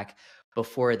feedback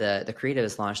before the creative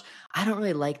is launched. I don't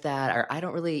really like that, or I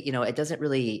don't really, it doesn't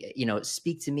really,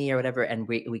 speak to me or whatever. And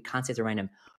we constantly remind them,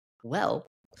 well,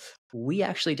 we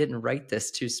actually didn't write this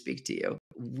to speak to you.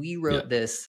 We wrote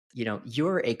this,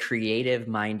 you're a creative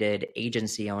minded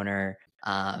agency owner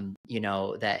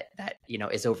that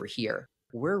is over here.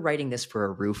 We're writing this for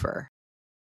a roofer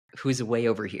who's way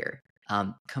over here.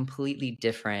 Completely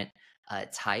different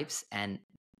types. And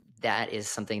that is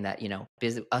something that,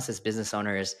 us as business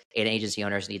owners and agency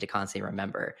owners need to constantly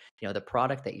remember. The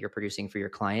product that you're producing for your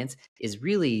clients is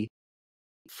really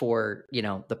for,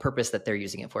 the purpose that they're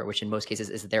using it for, which in most cases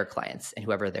is their clients and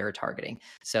whoever they're targeting.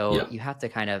 So you have to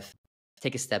kind of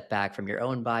take a step back from your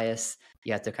own bias.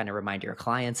 You have to kind of remind your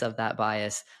clients of that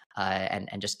bias, and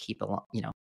just keep along,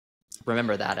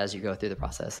 remember that as you go through the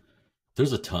process.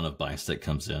 There's a ton of bias that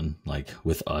comes in, like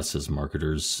with us as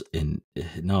marketers, and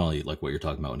not only like what you're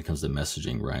talking about when it comes to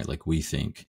messaging, right? Like we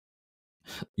think,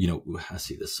 I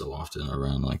see this so often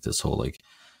around like this whole, like,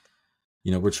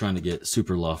 we're trying to get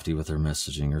super lofty with our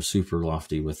messaging or super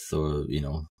lofty with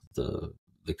the,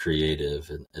 the creative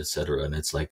and et cetera. And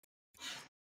it's like,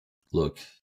 look,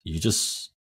 you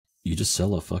just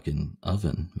sell a fucking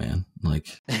oven, man.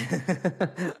 Like,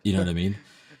 you know what I mean?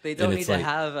 They don't need to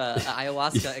have a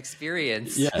ayahuasca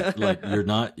experience. Yeah, like you're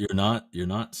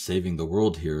not saving the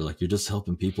world here. Like you're just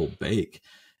helping people bake.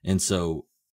 And so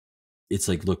it's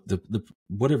like, look, the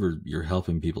whatever you're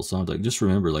helping people solve, like just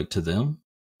remember, like to them,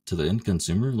 to the end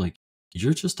consumer, like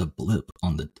you're just a blip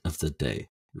of the day,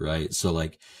 right? So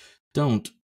like don't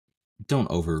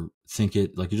overthink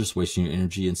it. Like you're just wasting your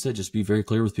energy. Instead, just be very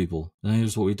clear with people. And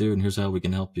here's what we do, and here's how we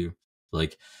can help you.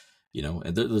 Like,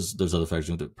 and there's other factors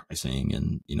with the pricing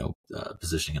and,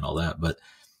 positioning and all that, but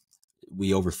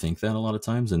we overthink that a lot of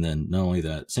times. And then not only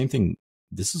that, same thing,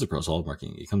 this is across all of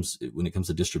marketing. When it comes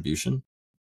to distribution,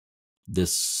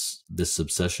 this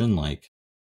obsession, like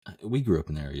we grew up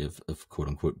in the area of quote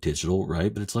unquote digital,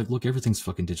 right? But it's like, look, everything's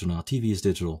fucking digital now. TV is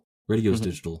digital, radio is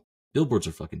digital, billboards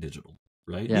are fucking digital,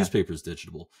 right? Yeah. Newspapers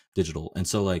digital. And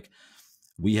so like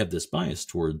we have this bias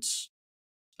towards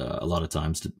a lot of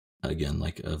times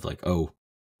oh,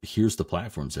 here's the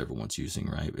platforms everyone's using,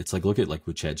 right? It's like, look at like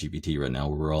with ChatGPT right now,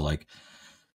 where we're all like,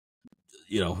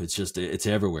 it's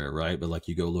everywhere, right? But like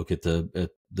you go look at the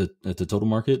total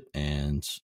market, and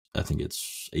I think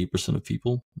it's 8% of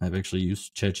people have actually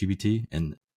used ChatGPT,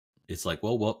 and it's like,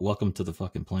 well, welcome to the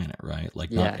fucking planet, right?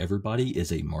 Like not everybody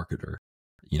is a marketer,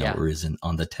 or is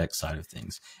on the tech side of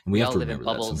things, and we have to remember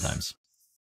that sometimes.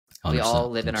 We all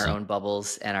live in our own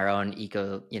bubbles and our own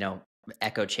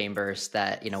echo chambers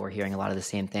that, we're hearing a lot of the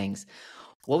same things.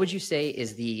 What would you say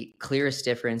is the clearest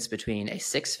difference between a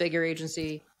 6-figure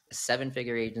agency, a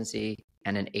 7-figure agency,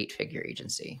 and an 8-figure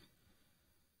agency?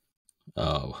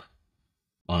 Oh,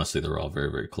 honestly, they're all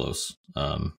very, very close.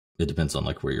 It depends on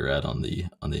like where you're at on the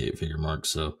 8-figure mark.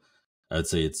 So I'd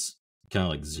say it's kind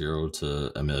of like 0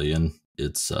 to $1 million.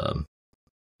 It's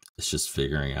just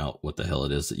figuring out what the hell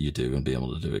it is that you do and being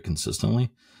able to do it consistently.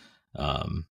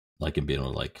 Like and being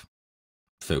able to like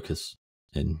focus,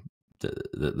 and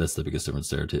that's the biggest difference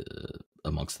there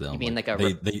amongst them. You mean like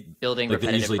they building like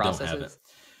repetitive processes?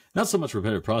 Not so much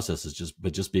repetitive processes,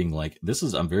 but just being like,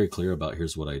 I'm very clear about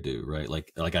here's what I do, right?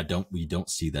 Like we don't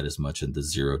see that as much in the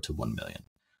 0 to 1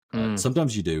 million.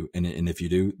 Sometimes you do, and if you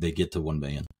do, they get to 1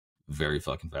 million very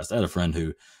fucking fast. I had a friend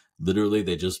who literally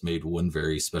they just made one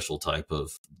very special type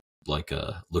of like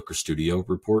a Looker Studio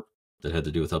report that had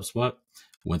to do with HubSpot,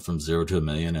 went from 0 to 1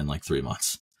 million in like 3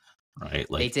 months. Right.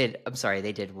 Like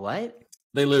they did what?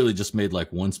 They literally just made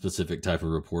like one specific type of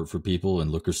report for people in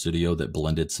Looker Studio that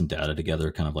blended some data together,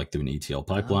 kind of like through an ETL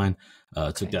pipeline.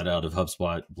 Took data out of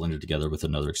HubSpot, blended together with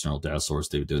another external data source.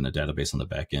 They were doing the database on the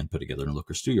back end, put together in a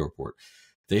Looker Studio report.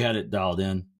 They had it dialed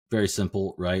in, very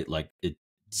simple, right? Like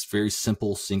it's very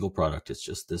simple, single product. It's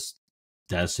just this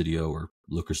Data Studio or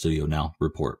Looker Studio now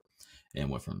report, and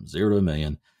went from 0 to 1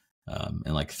 million.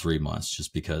 In like 3 months,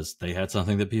 just because they had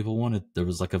something that people wanted. There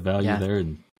was like a value there,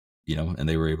 and and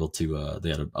they were able to. They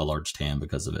had a large TAM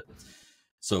because of it.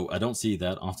 So I don't see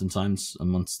that oftentimes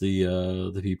amongst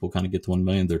the people kind of get to 1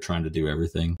 million. They're trying to do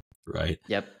everything, right?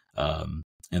 Yep. And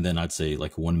then I'd say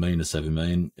like 1 million to 7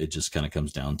 million. It just kind of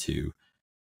comes down to,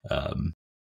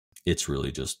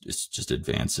 it's just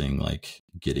advancing, like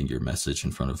getting your message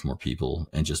in front of more people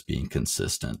and just being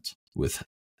consistent with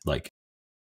like.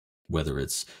 Whether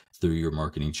it's through your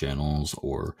marketing channels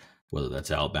or whether that's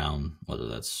outbound, whether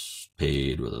that's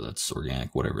paid, whether that's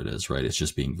organic, whatever it is, right? It's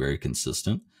just being very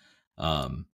consistent,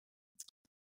 and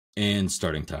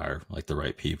starting to hire like the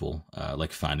right people,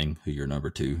 like finding who your number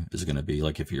 2 is going to be.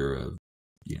 Like if you're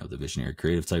the visionary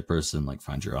creative type person, like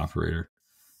find your operator.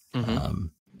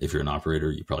 If you're an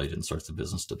operator, you probably didn't start the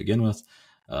business to begin with.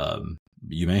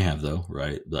 You may have though,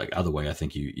 right? Like either way, I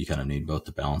think you kind of need both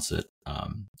to balance it.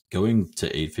 Going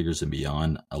to 8 figures and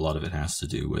beyond, a lot of it has to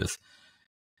do with,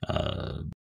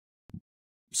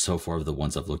 so far the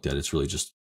ones I've looked at, it's really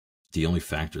just the only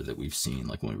factor that we've seen,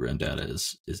 like when we run data,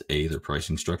 is their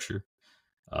pricing structure.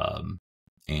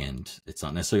 And it's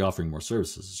not necessarily offering more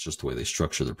services. It's just the way they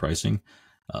structure their pricing,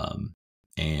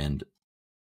 and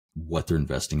what they're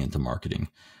investing into marketing,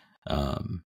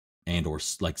 and or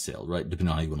like sale, right?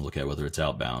 Depending on how you want to look at whether it's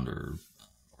outbound or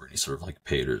any sort of like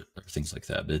paid or things like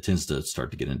that. But it tends to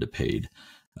start to get into paid,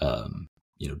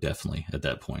 definitely at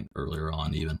that point earlier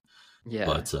on even. Yeah.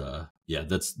 But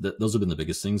those have been the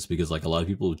biggest things, because like a lot of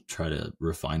people try to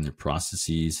refine their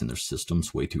processes and their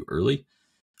systems way too early.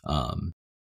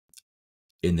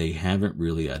 And they haven't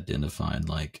really identified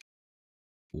like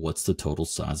what's the total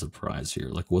size of prize here,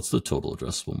 like what's the total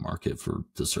addressable market for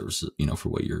the services, for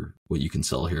what you can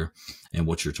sell here, and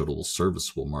what's your total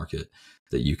serviceable market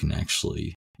that you can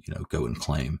actually go and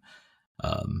claim.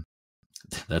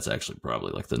 That's actually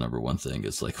probably like the number one thing,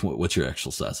 is like what's your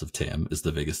actual size of TAM is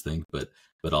the biggest thing,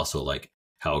 but also like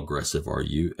how aggressive are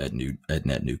you at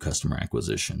net new customer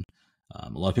acquisition.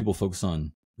 A lot of people focus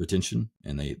on retention,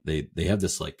 and they have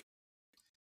this like,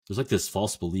 there's like this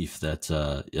false belief that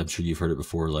I'm sure you've heard it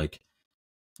before, like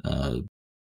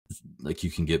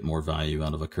you can get more value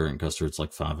out of a current customer. It's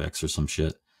like 5x or some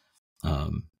shit.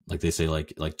 Like they say,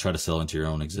 like try to sell into your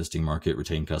own existing market,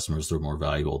 retain customers. They're more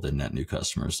valuable than net new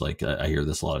customers. Like I hear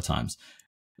this a lot of times.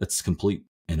 That's complete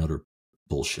and utter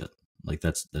bullshit. Like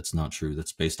that's not true.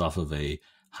 That's based off of a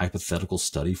hypothetical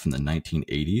study from the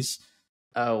 1980s.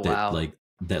 Oh, wow.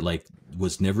 That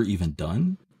was never even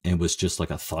done, and was just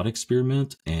like a thought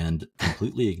experiment, and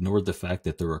completely ignored the fact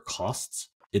that there are costs.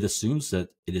 It assumes that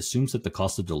the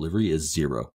cost of delivery is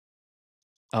zero.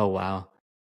 Oh, wow.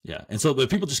 Yeah. And so,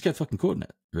 but people just kept fucking quoting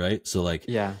it, right? So like,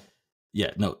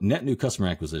 no, net new customer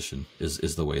acquisition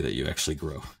is the way that you actually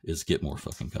grow, is get more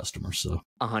fucking customers. So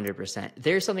 100%.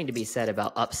 There's something to be said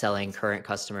about upselling current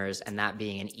customers and that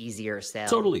being an easier sell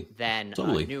than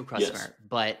a new customer. Yes.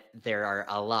 But there are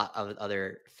a lot of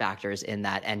other factors in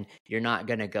that. And you're not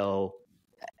going to go,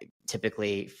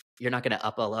 typically, you're not going to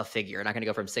up a figure. You're not going to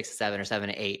go from 6 to 7 or 7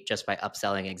 to 8 just by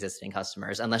upselling existing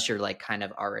customers, unless you're like kind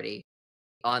of already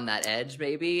on that edge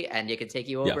maybe, and it could take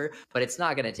you over, but it's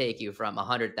not going to take you from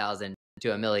 100,000 to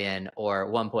 1 million or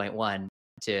 1.1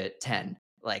 to 10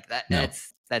 like that. No.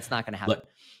 That's not going to happen.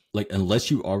 Like unless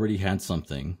you already had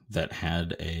something that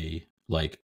had a,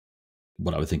 like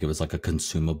what I would think of as like a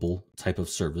consumable type of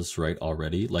service, right?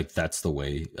 Already, like that's the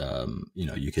way,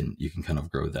 you can kind of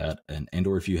grow that. And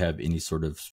or if you have any sort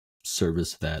of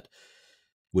service that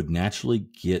would naturally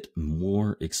get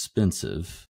more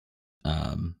expensive,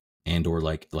 and or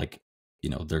like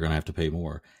they're gonna have to pay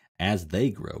more as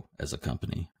they grow as a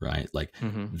company, right? Like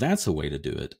that's a way to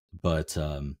do it, but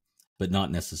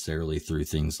not necessarily through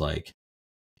things like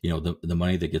the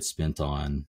money that gets spent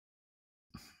on,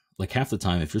 like half the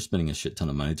time if you're spending a shit ton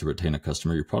of money to retain a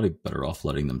customer, you're probably better off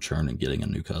letting them churn and getting a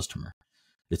new customer.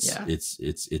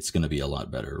 It's going to be a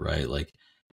lot better, right? Like,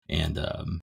 and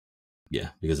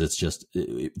because it's just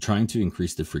trying to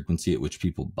increase the frequency at which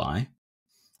people buy.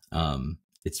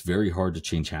 It's very hard to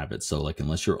change habits. So like,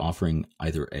 unless you're offering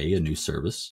either a new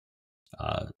service,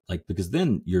 because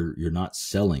then you're not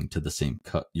selling to the same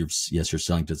you're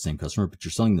selling to the same customer, but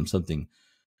you're selling them something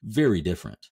very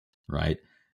different, right?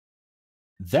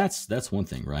 That's one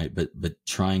thing, right? But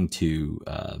trying to,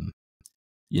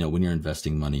 when you're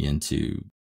investing money into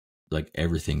like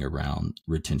everything around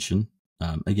retention,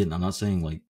 again, I'm not saying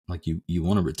like you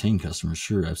want to retain customers,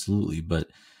 sure, absolutely, but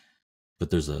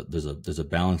there's a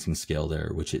balancing scale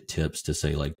there, which it tips to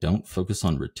say, like, don't focus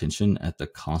on retention at the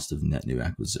cost of net new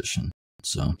acquisition.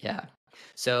 So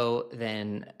so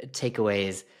then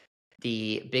takeaways: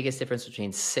 the biggest difference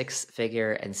between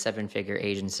 6-figure and 7-figure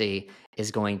agency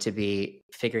is going to be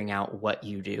figuring out what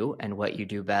you do and what you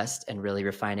do best, and really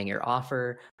refining your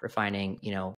offer, refining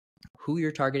who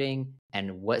you're targeting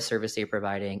and what service you're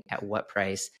providing at what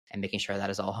price, and making sure that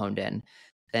is all honed in.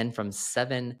 Then from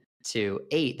 7 to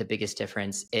 8, the biggest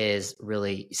difference is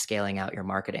really scaling out your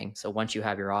marketing. So once you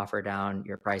have your offer down,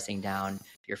 your pricing down,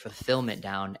 your fulfillment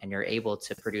down, and you're able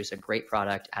to produce a great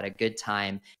product at a good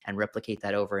time and replicate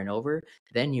that over and over,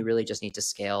 then you really just need to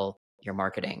scale your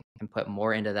marketing and put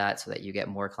more into that so that you get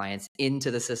more clients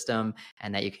into the system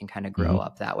and that you can kind of grow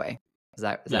up that way. Is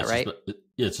that right?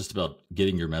 It's just about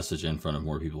getting your message in front of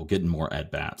more people, getting more at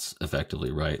bats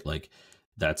effectively, right? Like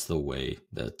that's the way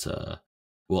that,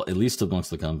 well, at least amongst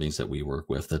the companies that we work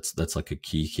with, that's like a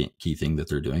key thing that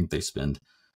they're doing. They spend,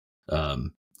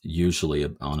 usually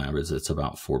on average, it's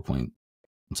about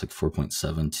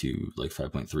 4.7 to like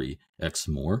 5.3x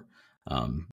more,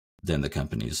 than the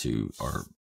companies who are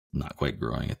not quite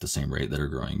growing at the same rate that are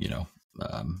growing,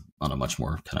 on a much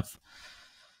more kind of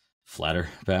flatter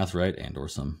path, right? And or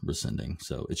some rescinding.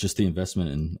 So it's just the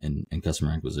investment in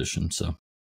customer acquisition. So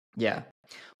yeah.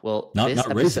 Well,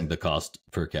 not raising the cost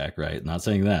per CAC, right? Not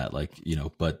saying that, like,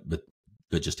 but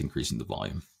just increasing the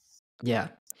volume. Yeah.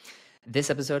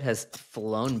 This episode has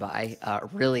flown by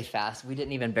really fast. We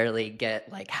didn't even barely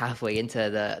get like halfway into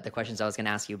the questions I was going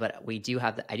to ask you, but I do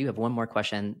have one more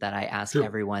question that I ask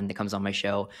everyone that comes on my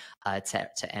show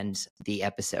to end the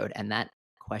episode. And that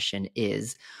question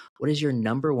is, what is your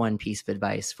number one piece of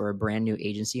advice for a brand new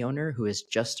agency owner who is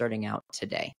just starting out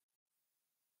today?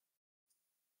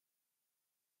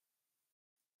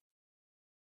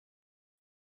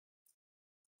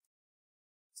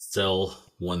 Sell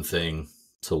one thing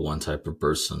to one type of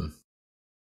person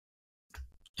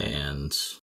and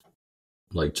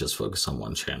like just focus on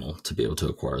one channel to be able to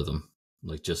acquire them.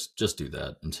 Like just do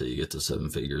that until you get to 7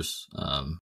 figures.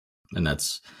 And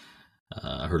that's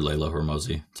I heard Layla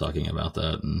Hormozi talking about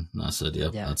that, and I said, yeah,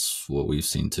 that's what we've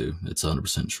seen too. It's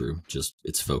 100% true. Just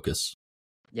it's focus.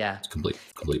 Yeah, it's complete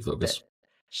focus.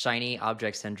 Shiny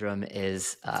object syndrome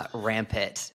is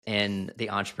rampant in the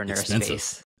entrepreneur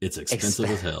space. It's expensive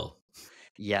as hell.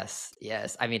 Yes.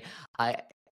 I mean,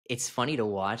 it's funny to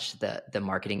watch the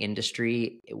marketing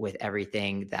industry with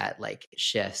everything that like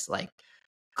shifts, like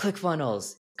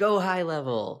ClickFunnels, go high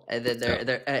level, and then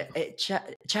they're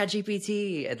chat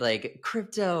GPT and like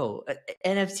crypto,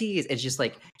 NFTs. It's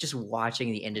just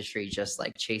watching the industry just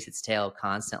like chase its tail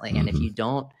constantly. And if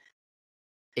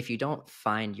you don't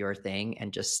find your thing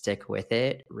and just stick with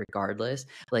it regardless,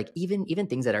 like even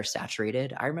things that are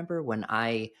saturated. I remember when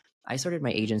I started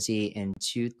my agency in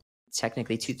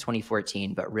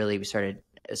 2014, but really we started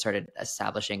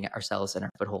establishing ourselves and our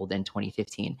foothold in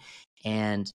 2015.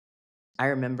 And I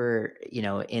remember,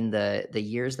 in the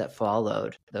years that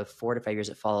followed, the 4 to 5 years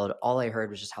that followed, all I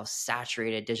heard was just how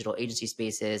saturated digital agency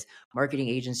space is. Marketing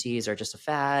agencies are just a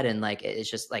fad. And like,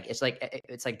 it's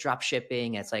like drop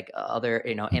shipping. It's like other,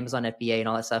 Amazon FBA and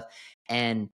all that stuff.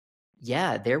 And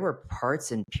yeah, there were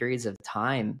parts and periods of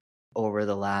time over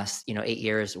the last, 8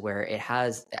 years where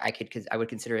I would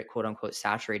consider it quote unquote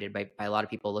saturated by a lot of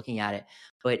people looking at it.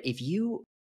 But if you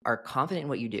are confident in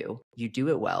what you do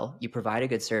it well, you provide a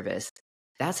good service,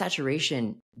 that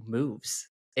saturation moves.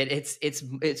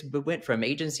 It went from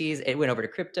agencies, it went over to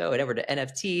crypto, it over to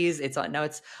NFTs. Now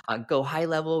it's on go high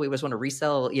level. We just want to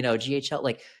resell, GHL.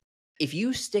 Like if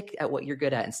you stick at what you're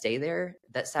good at and stay there,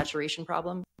 that saturation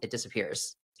problem, it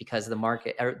disappears because the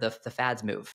market or the fads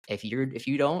move. If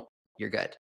you don't, you're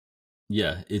good.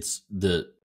 Yeah, it's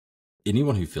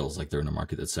anyone who feels like they're in a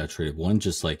market that's saturated. One,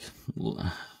 just like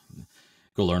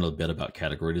go learn a bit about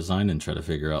category design and try to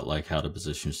figure out like how to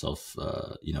position yourself,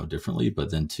 differently.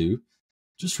 But then 2,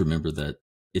 just remember that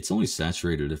it's only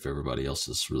saturated if everybody else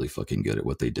is really fucking good at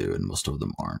what they do. And most of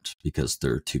them aren't because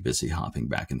they're too busy hopping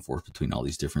back and forth between all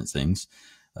these different things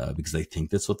because they think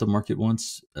that's what the market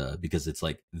wants because it's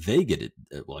like they get it.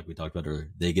 Like we talked about earlier,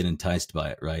 they get enticed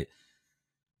by it. Right.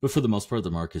 But for the most part,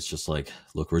 the market's just like,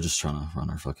 look, we're just trying to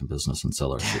run our fucking business and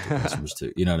sell our shit to customers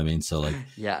too. You know what I mean? So like,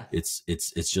 yeah,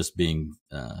 it's just being,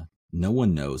 no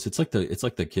one knows. It's like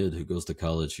the kid who goes to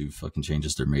college who fucking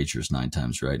changes their majors 9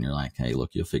 times, right? And you're like, hey,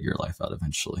 look, you'll figure your life out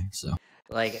eventually. So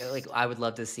like I would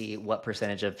love to see what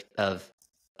percentage of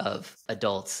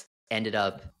adults ended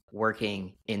up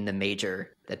working in the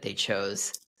major that they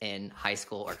chose in high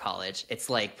school or college. It's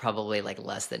like probably like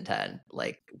less than 10.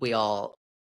 Like we all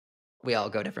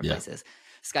go different places.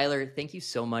 Skyler, thank you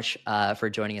so much for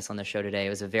joining us on the show today. It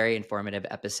was a very informative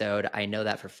episode. I know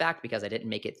that for fact because I didn't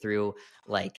make it through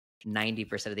like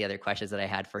 90% of the other questions that I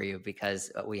had for you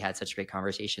because we had such a great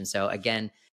conversation. So again,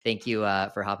 thank you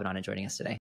for hopping on and joining us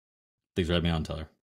today. Thanks for having me on, Tyler.